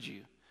encourage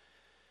you.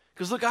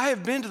 Because look, I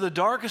have been to the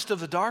darkest of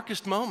the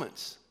darkest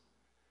moments.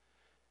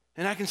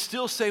 And I can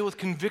still say with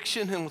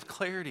conviction and with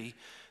clarity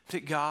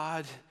that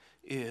God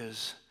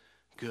is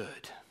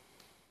good.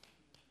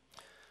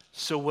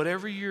 So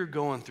whatever you're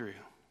going through,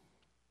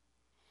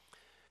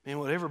 man,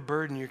 whatever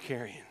burden you're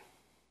carrying,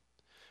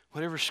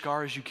 whatever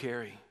scars you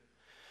carry,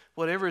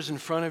 whatever is in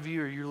front of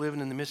you or you're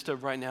living in the midst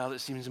of right now that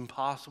seems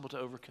impossible to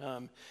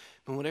overcome,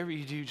 and whatever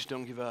you do, just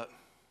don't give up.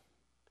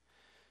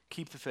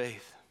 Keep the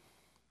faith,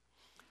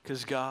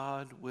 because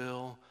God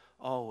will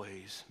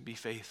always be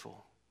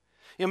faithful.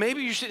 You know,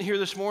 maybe you're sitting here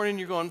this morning and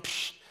you're going,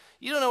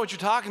 you don't know what you're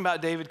talking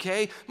about, David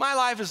K. My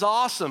life is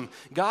awesome.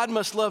 God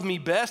must love me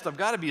best. I've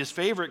got to be his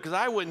favorite because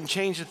I wouldn't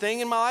change a thing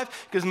in my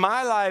life because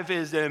my life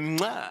is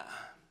mwah.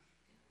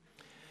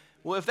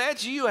 Well, if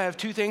that's you, I have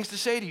two things to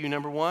say to you.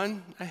 Number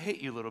one, I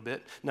hate you a little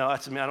bit. No, I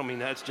don't mean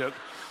that. It's a joke.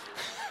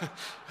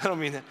 I don't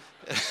mean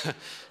that.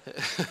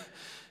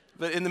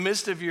 But in the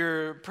midst of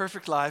your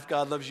perfect life,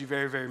 God loves you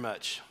very, very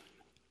much.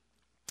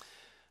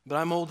 But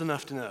I'm old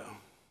enough to know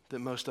that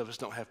most of us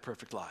don't have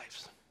perfect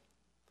lives.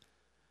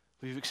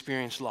 We've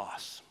experienced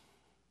loss.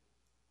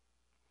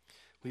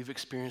 We've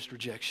experienced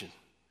rejection.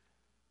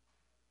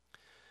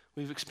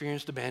 We've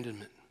experienced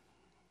abandonment.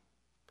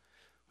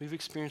 We've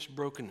experienced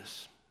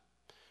brokenness.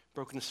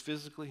 Brokenness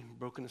physically,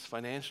 brokenness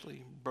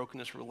financially,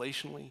 brokenness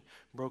relationally,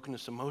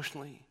 brokenness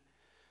emotionally.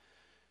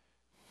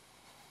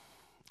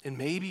 And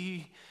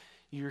maybe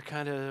you're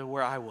kind of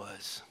where I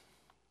was,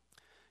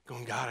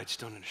 going, God, I just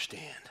don't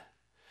understand.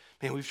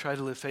 Man, we've tried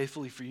to live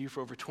faithfully for you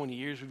for over 20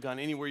 years. We've gone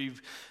anywhere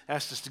you've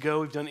asked us to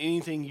go. We've done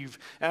anything you've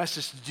asked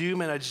us to do.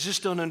 Man, I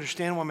just don't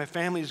understand why my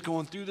family is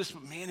going through this,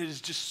 but man, it is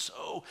just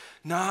so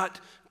not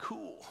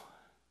cool.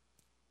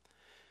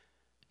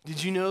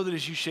 Did you know that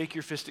as you shake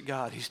your fist at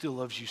God, he still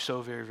loves you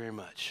so very, very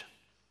much?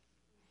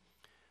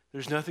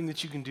 There's nothing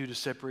that you can do to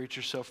separate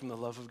yourself from the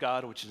love of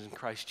God, which is in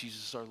Christ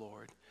Jesus our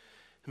Lord.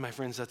 And my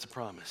friends, that's a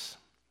promise.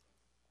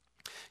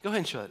 Go ahead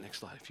and show that next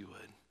slide if you would.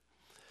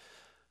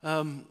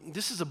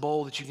 This is a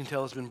bowl that you can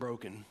tell has been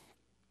broken.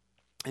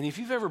 And if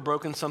you've ever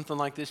broken something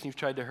like this and you've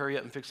tried to hurry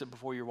up and fix it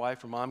before your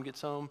wife or mom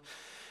gets home,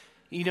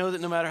 you know that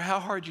no matter how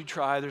hard you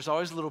try, there's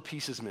always little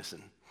pieces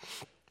missing.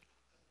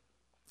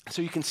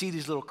 So you can see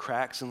these little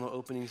cracks and little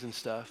openings and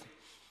stuff.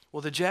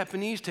 Well, the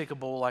Japanese take a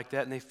bowl like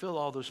that and they fill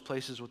all those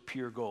places with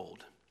pure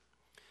gold.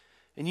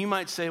 And you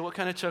might say, what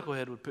kind of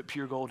chucklehead would put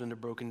pure gold in a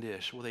broken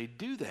dish? Well, they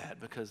do that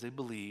because they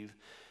believe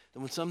that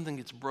when something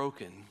gets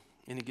broken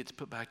and it gets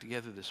put back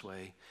together this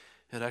way,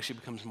 it actually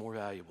becomes more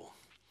valuable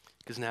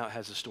because now it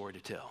has a story to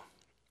tell.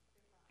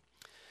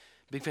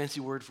 Big fancy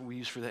word we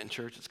use for that in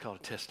church, it's called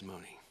a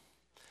testimony.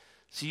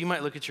 So you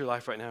might look at your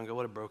life right now and go,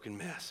 what a broken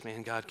mess.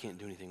 Man, God can't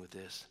do anything with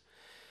this.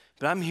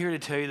 But I'm here to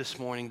tell you this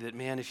morning that,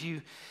 man, if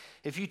you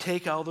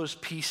take all those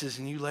pieces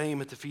and you lay them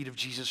at the feet of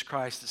Jesus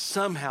Christ, that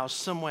somehow,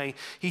 some way,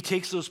 he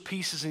takes those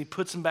pieces and he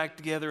puts them back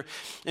together.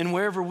 And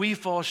wherever we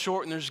fall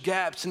short and there's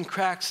gaps and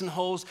cracks and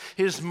holes,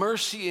 his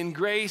mercy and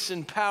grace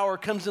and power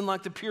comes in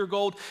like the pure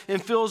gold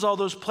and fills all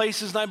those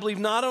places. And I believe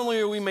not only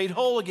are we made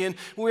whole again,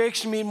 we're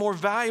actually made more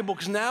valuable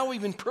because now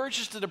we've been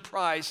purchased at a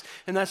price,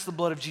 and that's the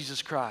blood of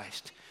Jesus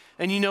Christ.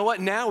 And you know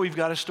what? Now we've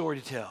got a story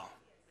to tell.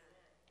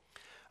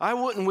 I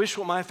wouldn't wish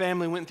what my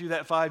family went through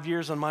that 5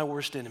 years on my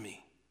worst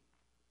enemy.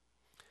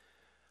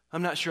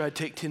 I'm not sure I'd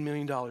take $10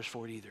 million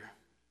for it either.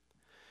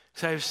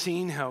 Because I have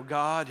seen how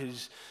God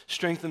has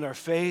strengthened our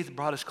faith,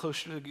 brought us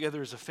closer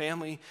together as a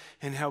family,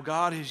 and how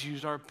God has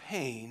used our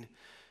pain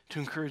to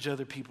encourage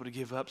other people to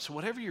give up. So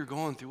whatever you're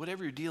going through,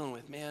 whatever you're dealing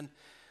with, man,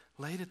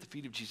 lay it at the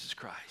feet of Jesus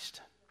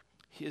Christ.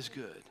 He is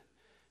good,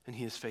 and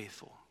he is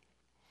faithful.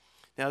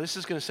 Now, this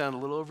is going to sound a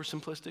little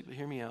oversimplistic, but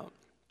hear me out.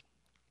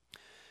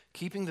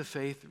 Keeping the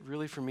faith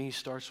really for me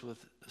starts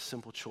with a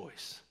simple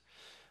choice.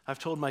 I've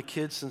told my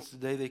kids since the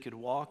day they could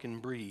walk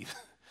and breathe,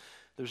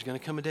 there's going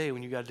to come a day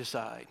when you got to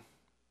decide,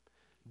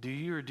 do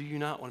you or do you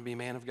not want to be a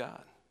man of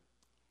God?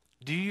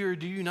 Do you or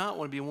do you not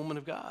want to be a woman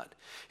of God?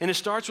 And it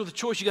starts with a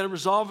choice. You got to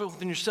resolve it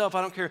within yourself.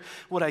 I don't care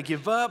what I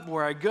give up,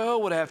 where I go,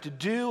 what I have to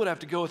do, what I have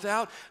to go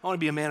without. I want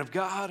to be a man of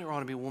God or I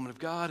want to be a woman of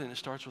God, and it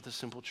starts with a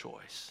simple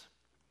choice.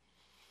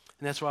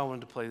 And that's why I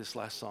wanted to play this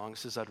last song. It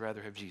says, I'd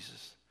rather have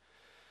Jesus.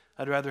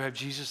 I'd rather have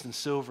Jesus than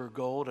silver or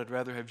gold. I'd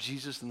rather have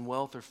Jesus than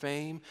wealth or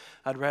fame.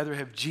 I'd rather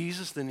have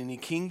Jesus than any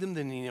kingdom,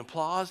 than any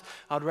applause.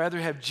 I'd rather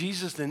have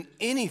Jesus than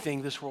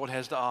anything this world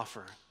has to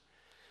offer.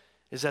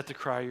 Is that the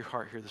cry of your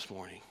heart here this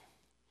morning?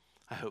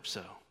 I hope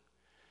so.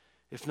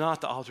 If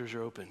not, the altars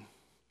are open.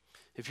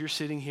 If you're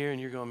sitting here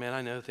and you're going, man,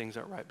 I know things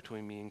aren't right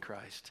between me and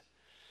Christ,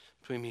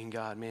 between me and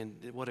God, man,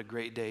 what a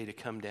great day to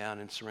come down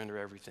and surrender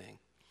everything.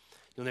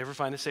 You'll never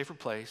find a safer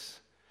place.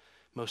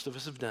 Most of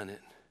us have done it.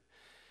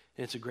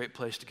 And it's a great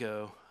place to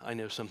go. I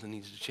know something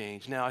needs to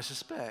change. Now, I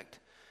suspect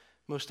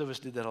most of us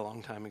did that a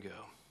long time ago.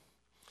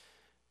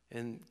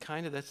 And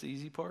kind of that's the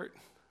easy part.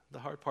 The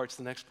hard part's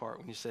the next part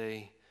when you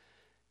say,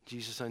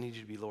 Jesus, I need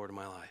you to be Lord of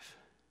my life.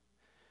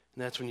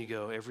 And that's when you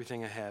go,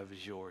 everything I have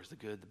is yours, the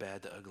good, the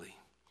bad, the ugly.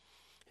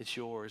 It's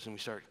yours. And we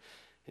start,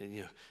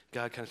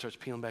 God kind of starts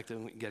peeling back,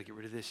 you got to get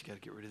rid of this, you got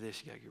to get rid of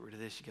this, you got to get rid of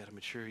this, you got to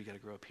mature, you got to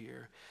grow up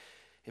here.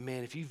 And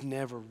man, if you've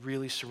never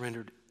really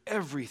surrendered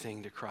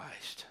everything to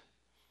Christ,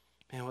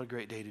 man, what a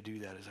great day to do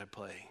that as I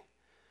play.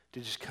 To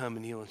just come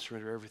and kneel and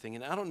surrender everything.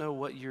 And I don't know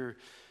what your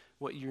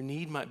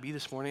need might be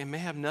this morning. It may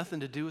have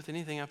nothing to do with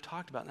anything I've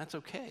talked about, and that's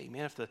okay.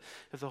 Man, if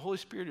the Holy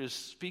Spirit is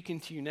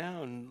speaking to you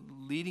now and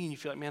leading, and you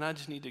feel like, man, I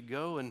just need to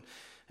go and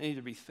I need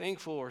to be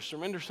thankful or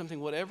surrender something,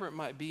 whatever it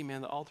might be,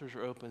 man, the altars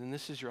are open, and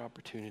this is your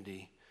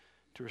opportunity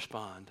to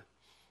respond.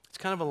 It's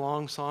kind of a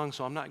long song,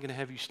 so I'm not going to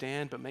have you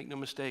stand, but make no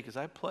mistake, as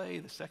I play,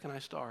 the second I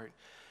start,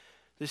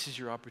 this is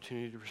your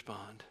opportunity to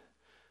respond.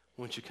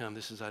 Once you come,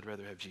 this is I'd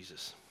Rather Have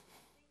Jesus.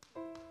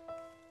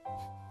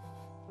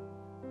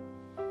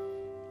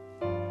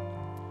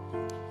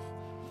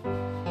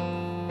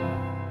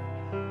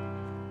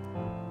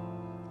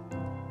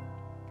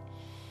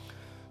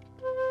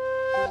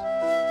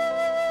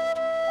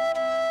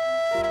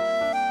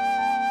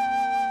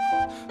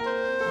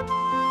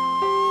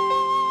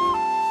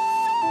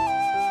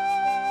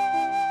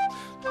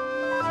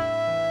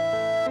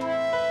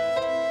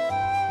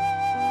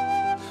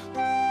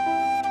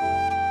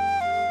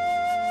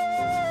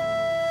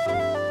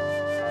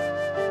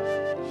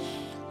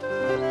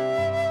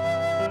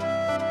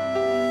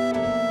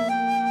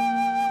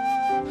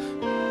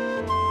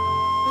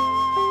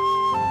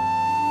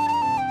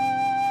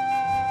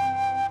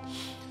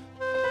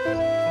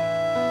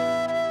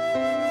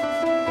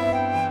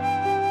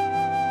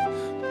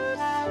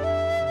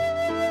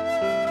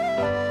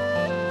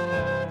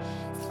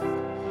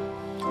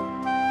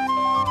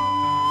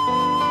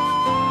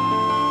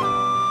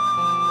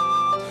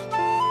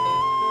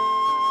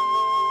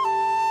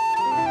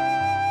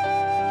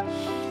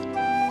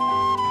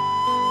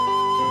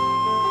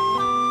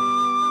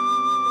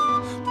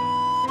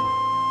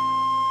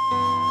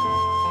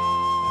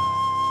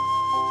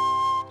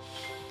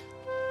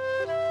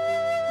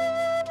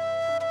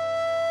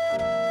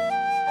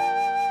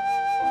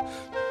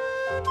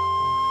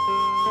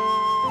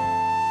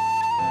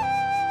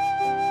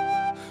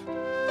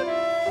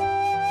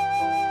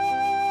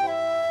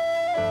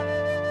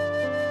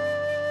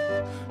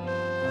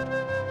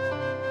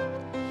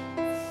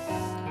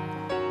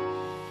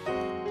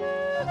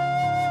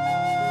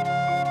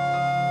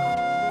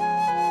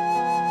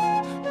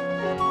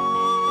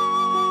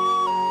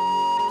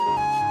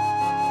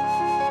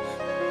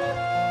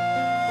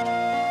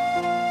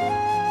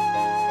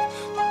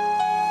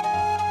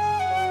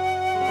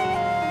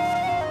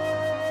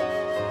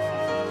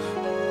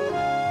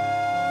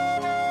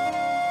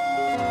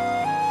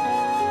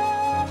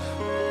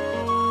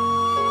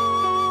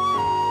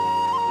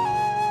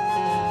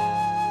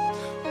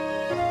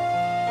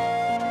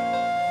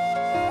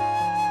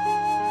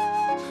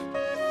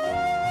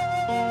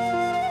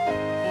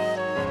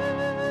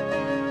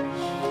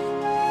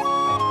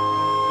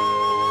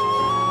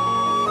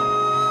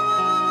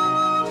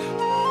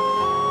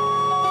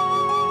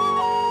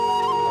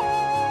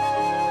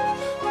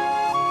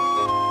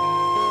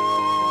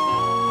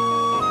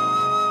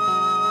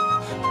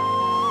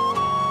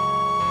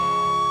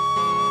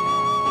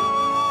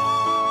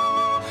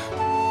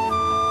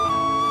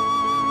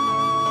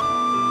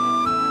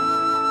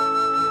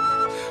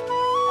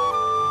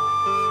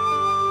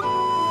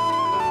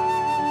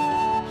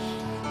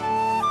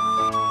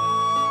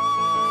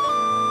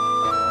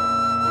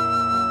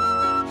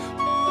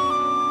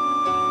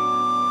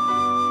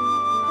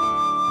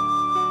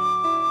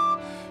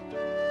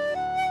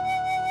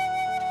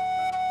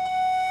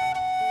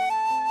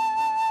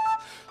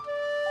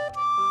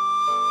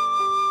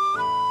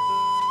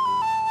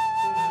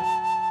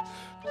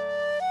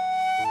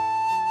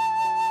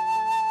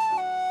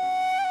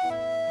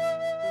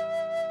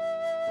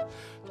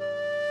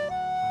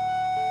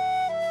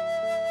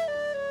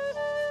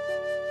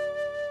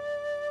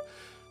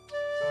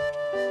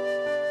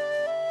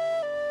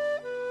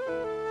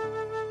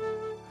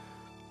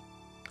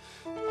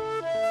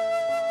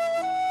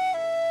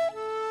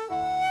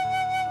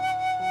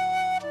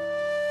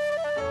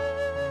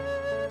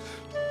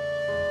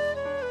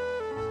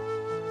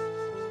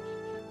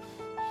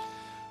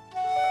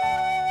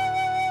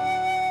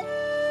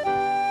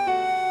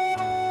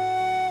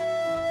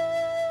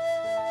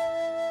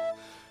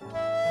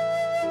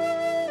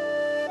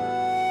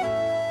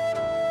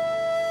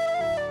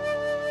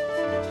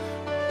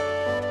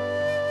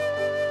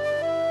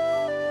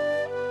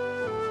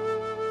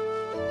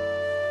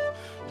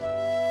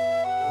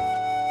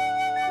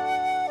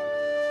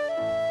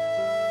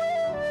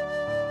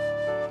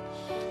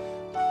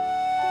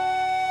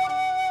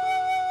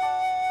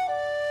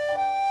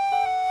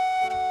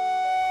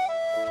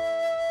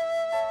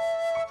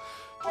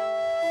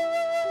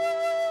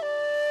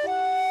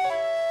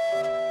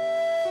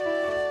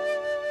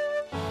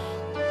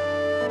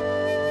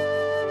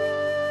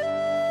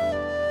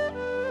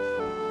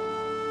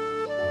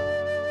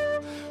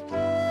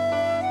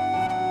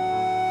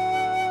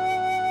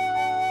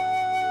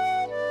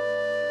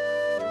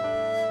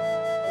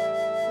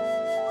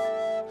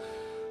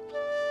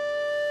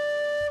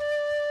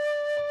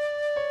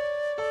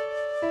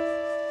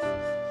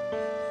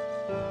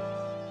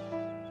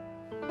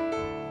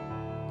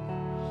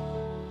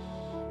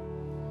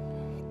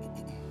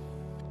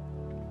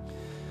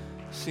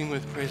 Sing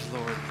with, praise the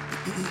Lord.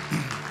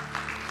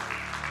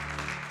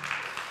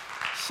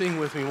 Sing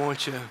with me,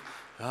 won't you?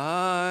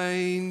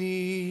 I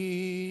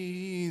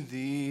need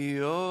thee,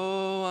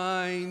 oh,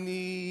 I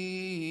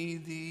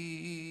need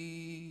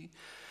thee.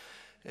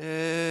 Every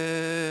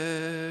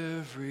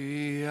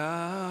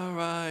hour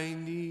I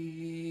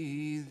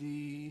need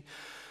thee.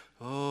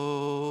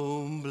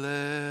 Oh,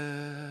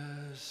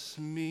 bless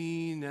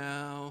me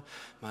now,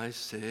 my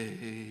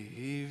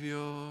Savior.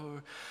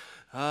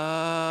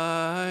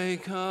 I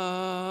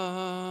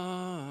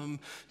come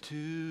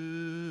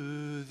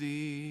to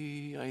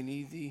thee. I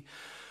need thee.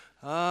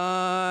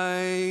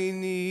 I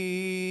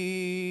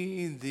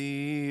need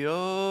thee.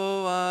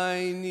 Oh,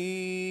 I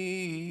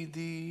need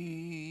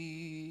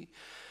thee.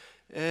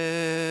 Every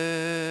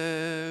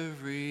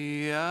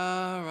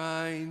hour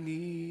I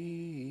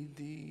need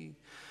thee.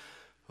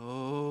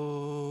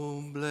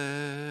 Oh,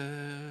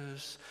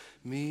 bless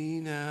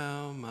me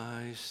now,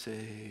 my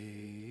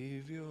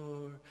Savior.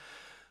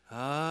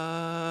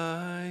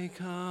 I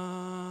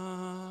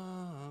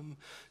come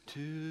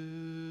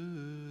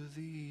to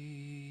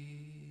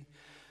thee.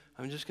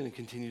 I'm just going to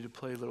continue to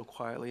play a little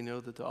quietly.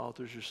 Know that the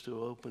altars are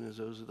still open as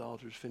those of the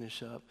altars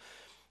finish up.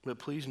 But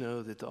please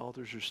know that the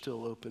altars are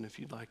still open if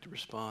you'd like to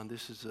respond.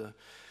 This is a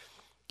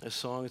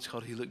song. It's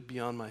called He Looked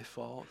Beyond My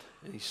Fault,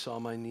 and He Saw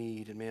My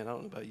Need. And man, I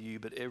don't know about you,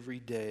 but every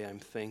day I'm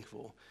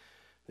thankful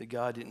that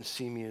God didn't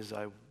see me as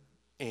I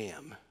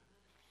am,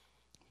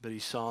 but He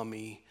saw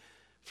me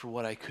for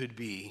what I could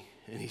be,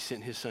 and He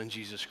sent His Son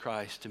Jesus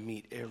Christ to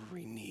meet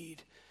every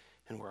need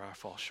and where I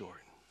fall short.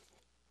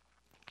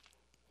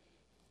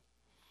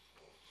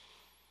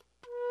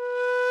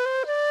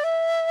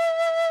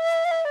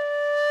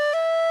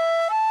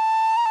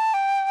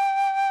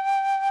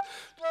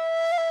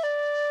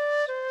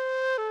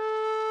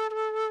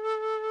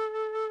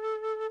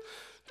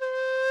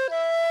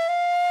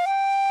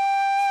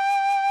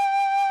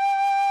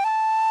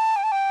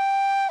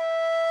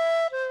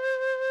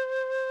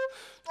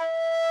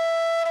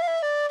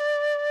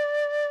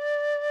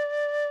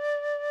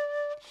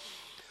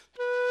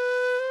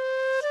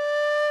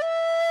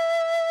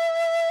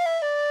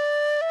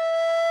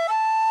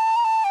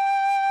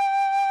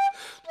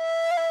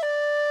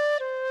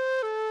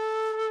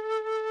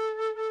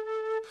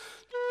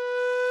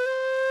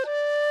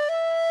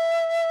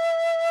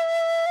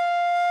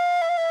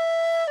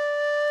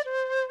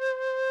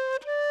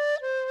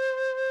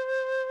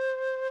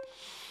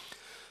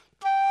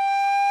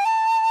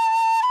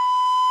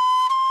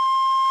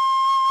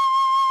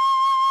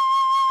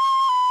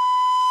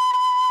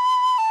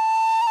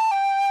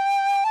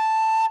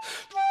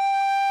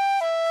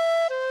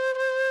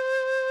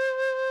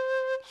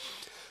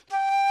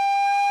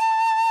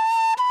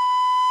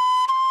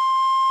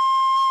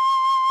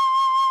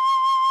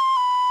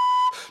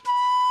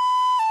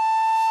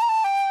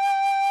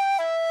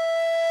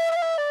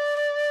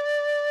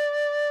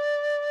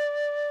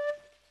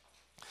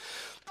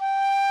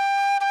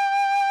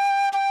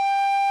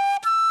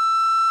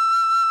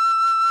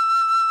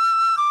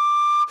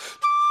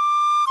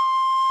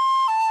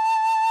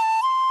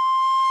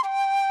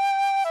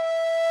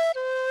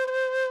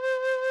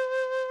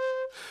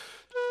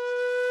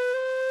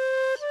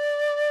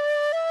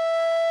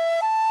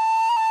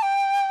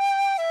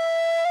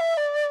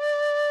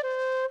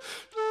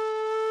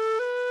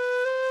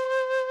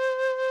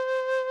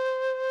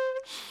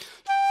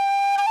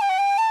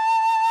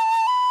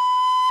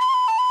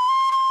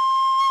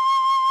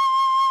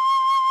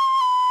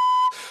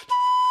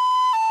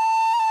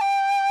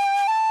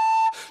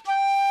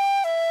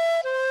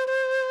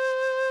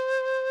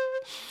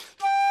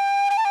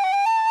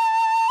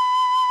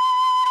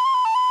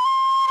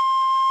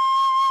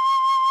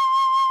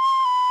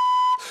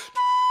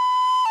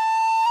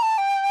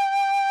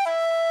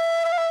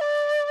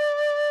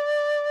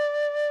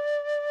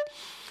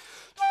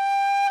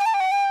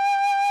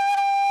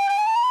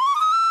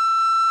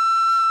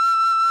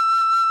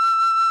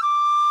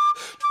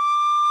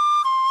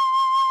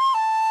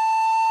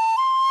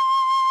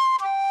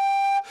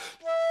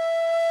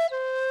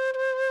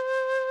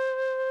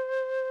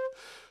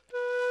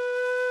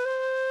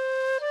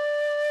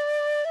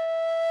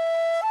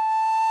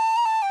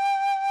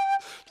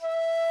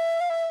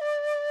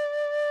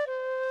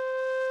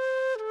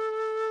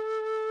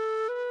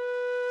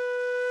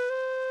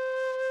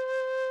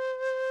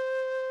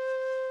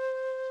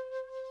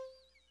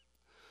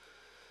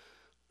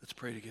 Let's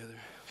pray together.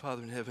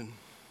 Father in heaven,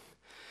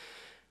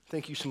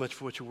 thank you so much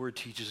for what your word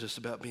teaches us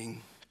about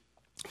being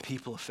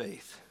people of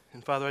faith.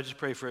 And Father, I just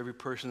pray for every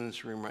person in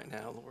this room right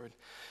now, Lord.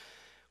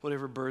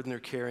 Whatever burden they're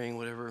carrying,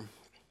 whatever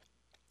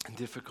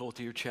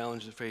difficulty or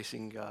challenge they're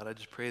facing, God, I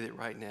just pray that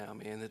right now,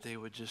 man, that they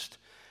would just,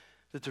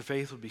 that their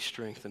faith would be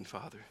strengthened,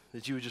 Father.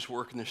 That you would just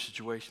work in their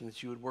situation,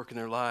 that you would work in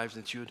their lives,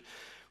 that you would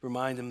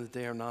remind them that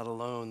they are not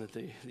alone, that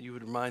you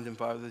would remind them,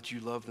 Father, that you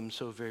love them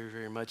so very,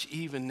 very much.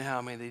 Even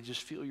now, may they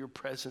just feel your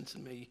presence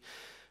and may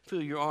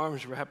feel your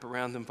arms wrap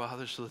around them,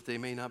 Father, so that they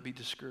may not be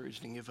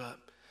discouraged and give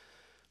up.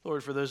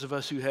 Lord, for those of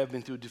us who have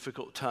been through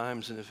difficult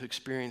times and have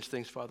experienced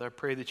things, Father, I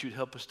pray that you'd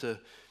help us to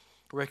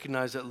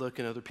recognize that look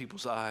in other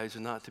people's eyes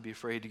and not to be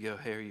afraid to go,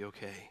 hey, are you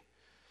okay?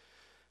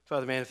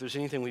 Father, man, if there's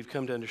anything we've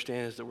come to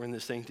understand is that we're in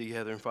this thing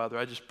together. And Father,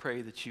 I just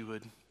pray that you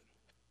would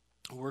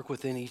work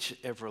within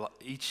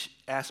each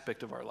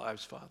aspect of our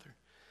lives, Father.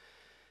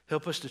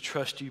 Help us to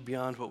trust you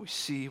beyond what we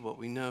see, what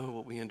we know,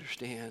 what we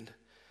understand.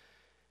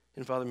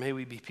 And Father, may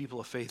we be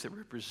people of faith that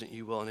represent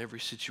you well in every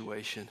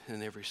situation and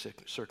in every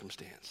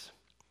circumstance.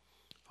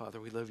 Father,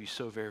 we love you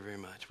so very, very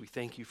much. We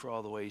thank you for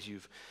all the ways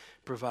you've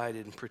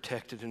provided and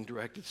protected and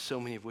directed, so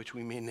many of which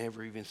we may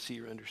never even see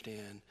or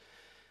understand.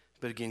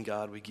 But again,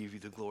 God, we give you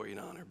the glory and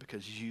honor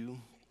because you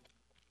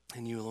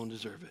and you alone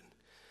deserve it.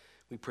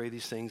 We pray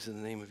these things in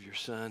the name of your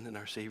Son and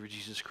our Savior,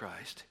 Jesus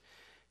Christ.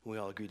 And we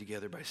all agree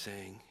together by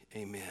saying,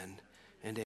 amen.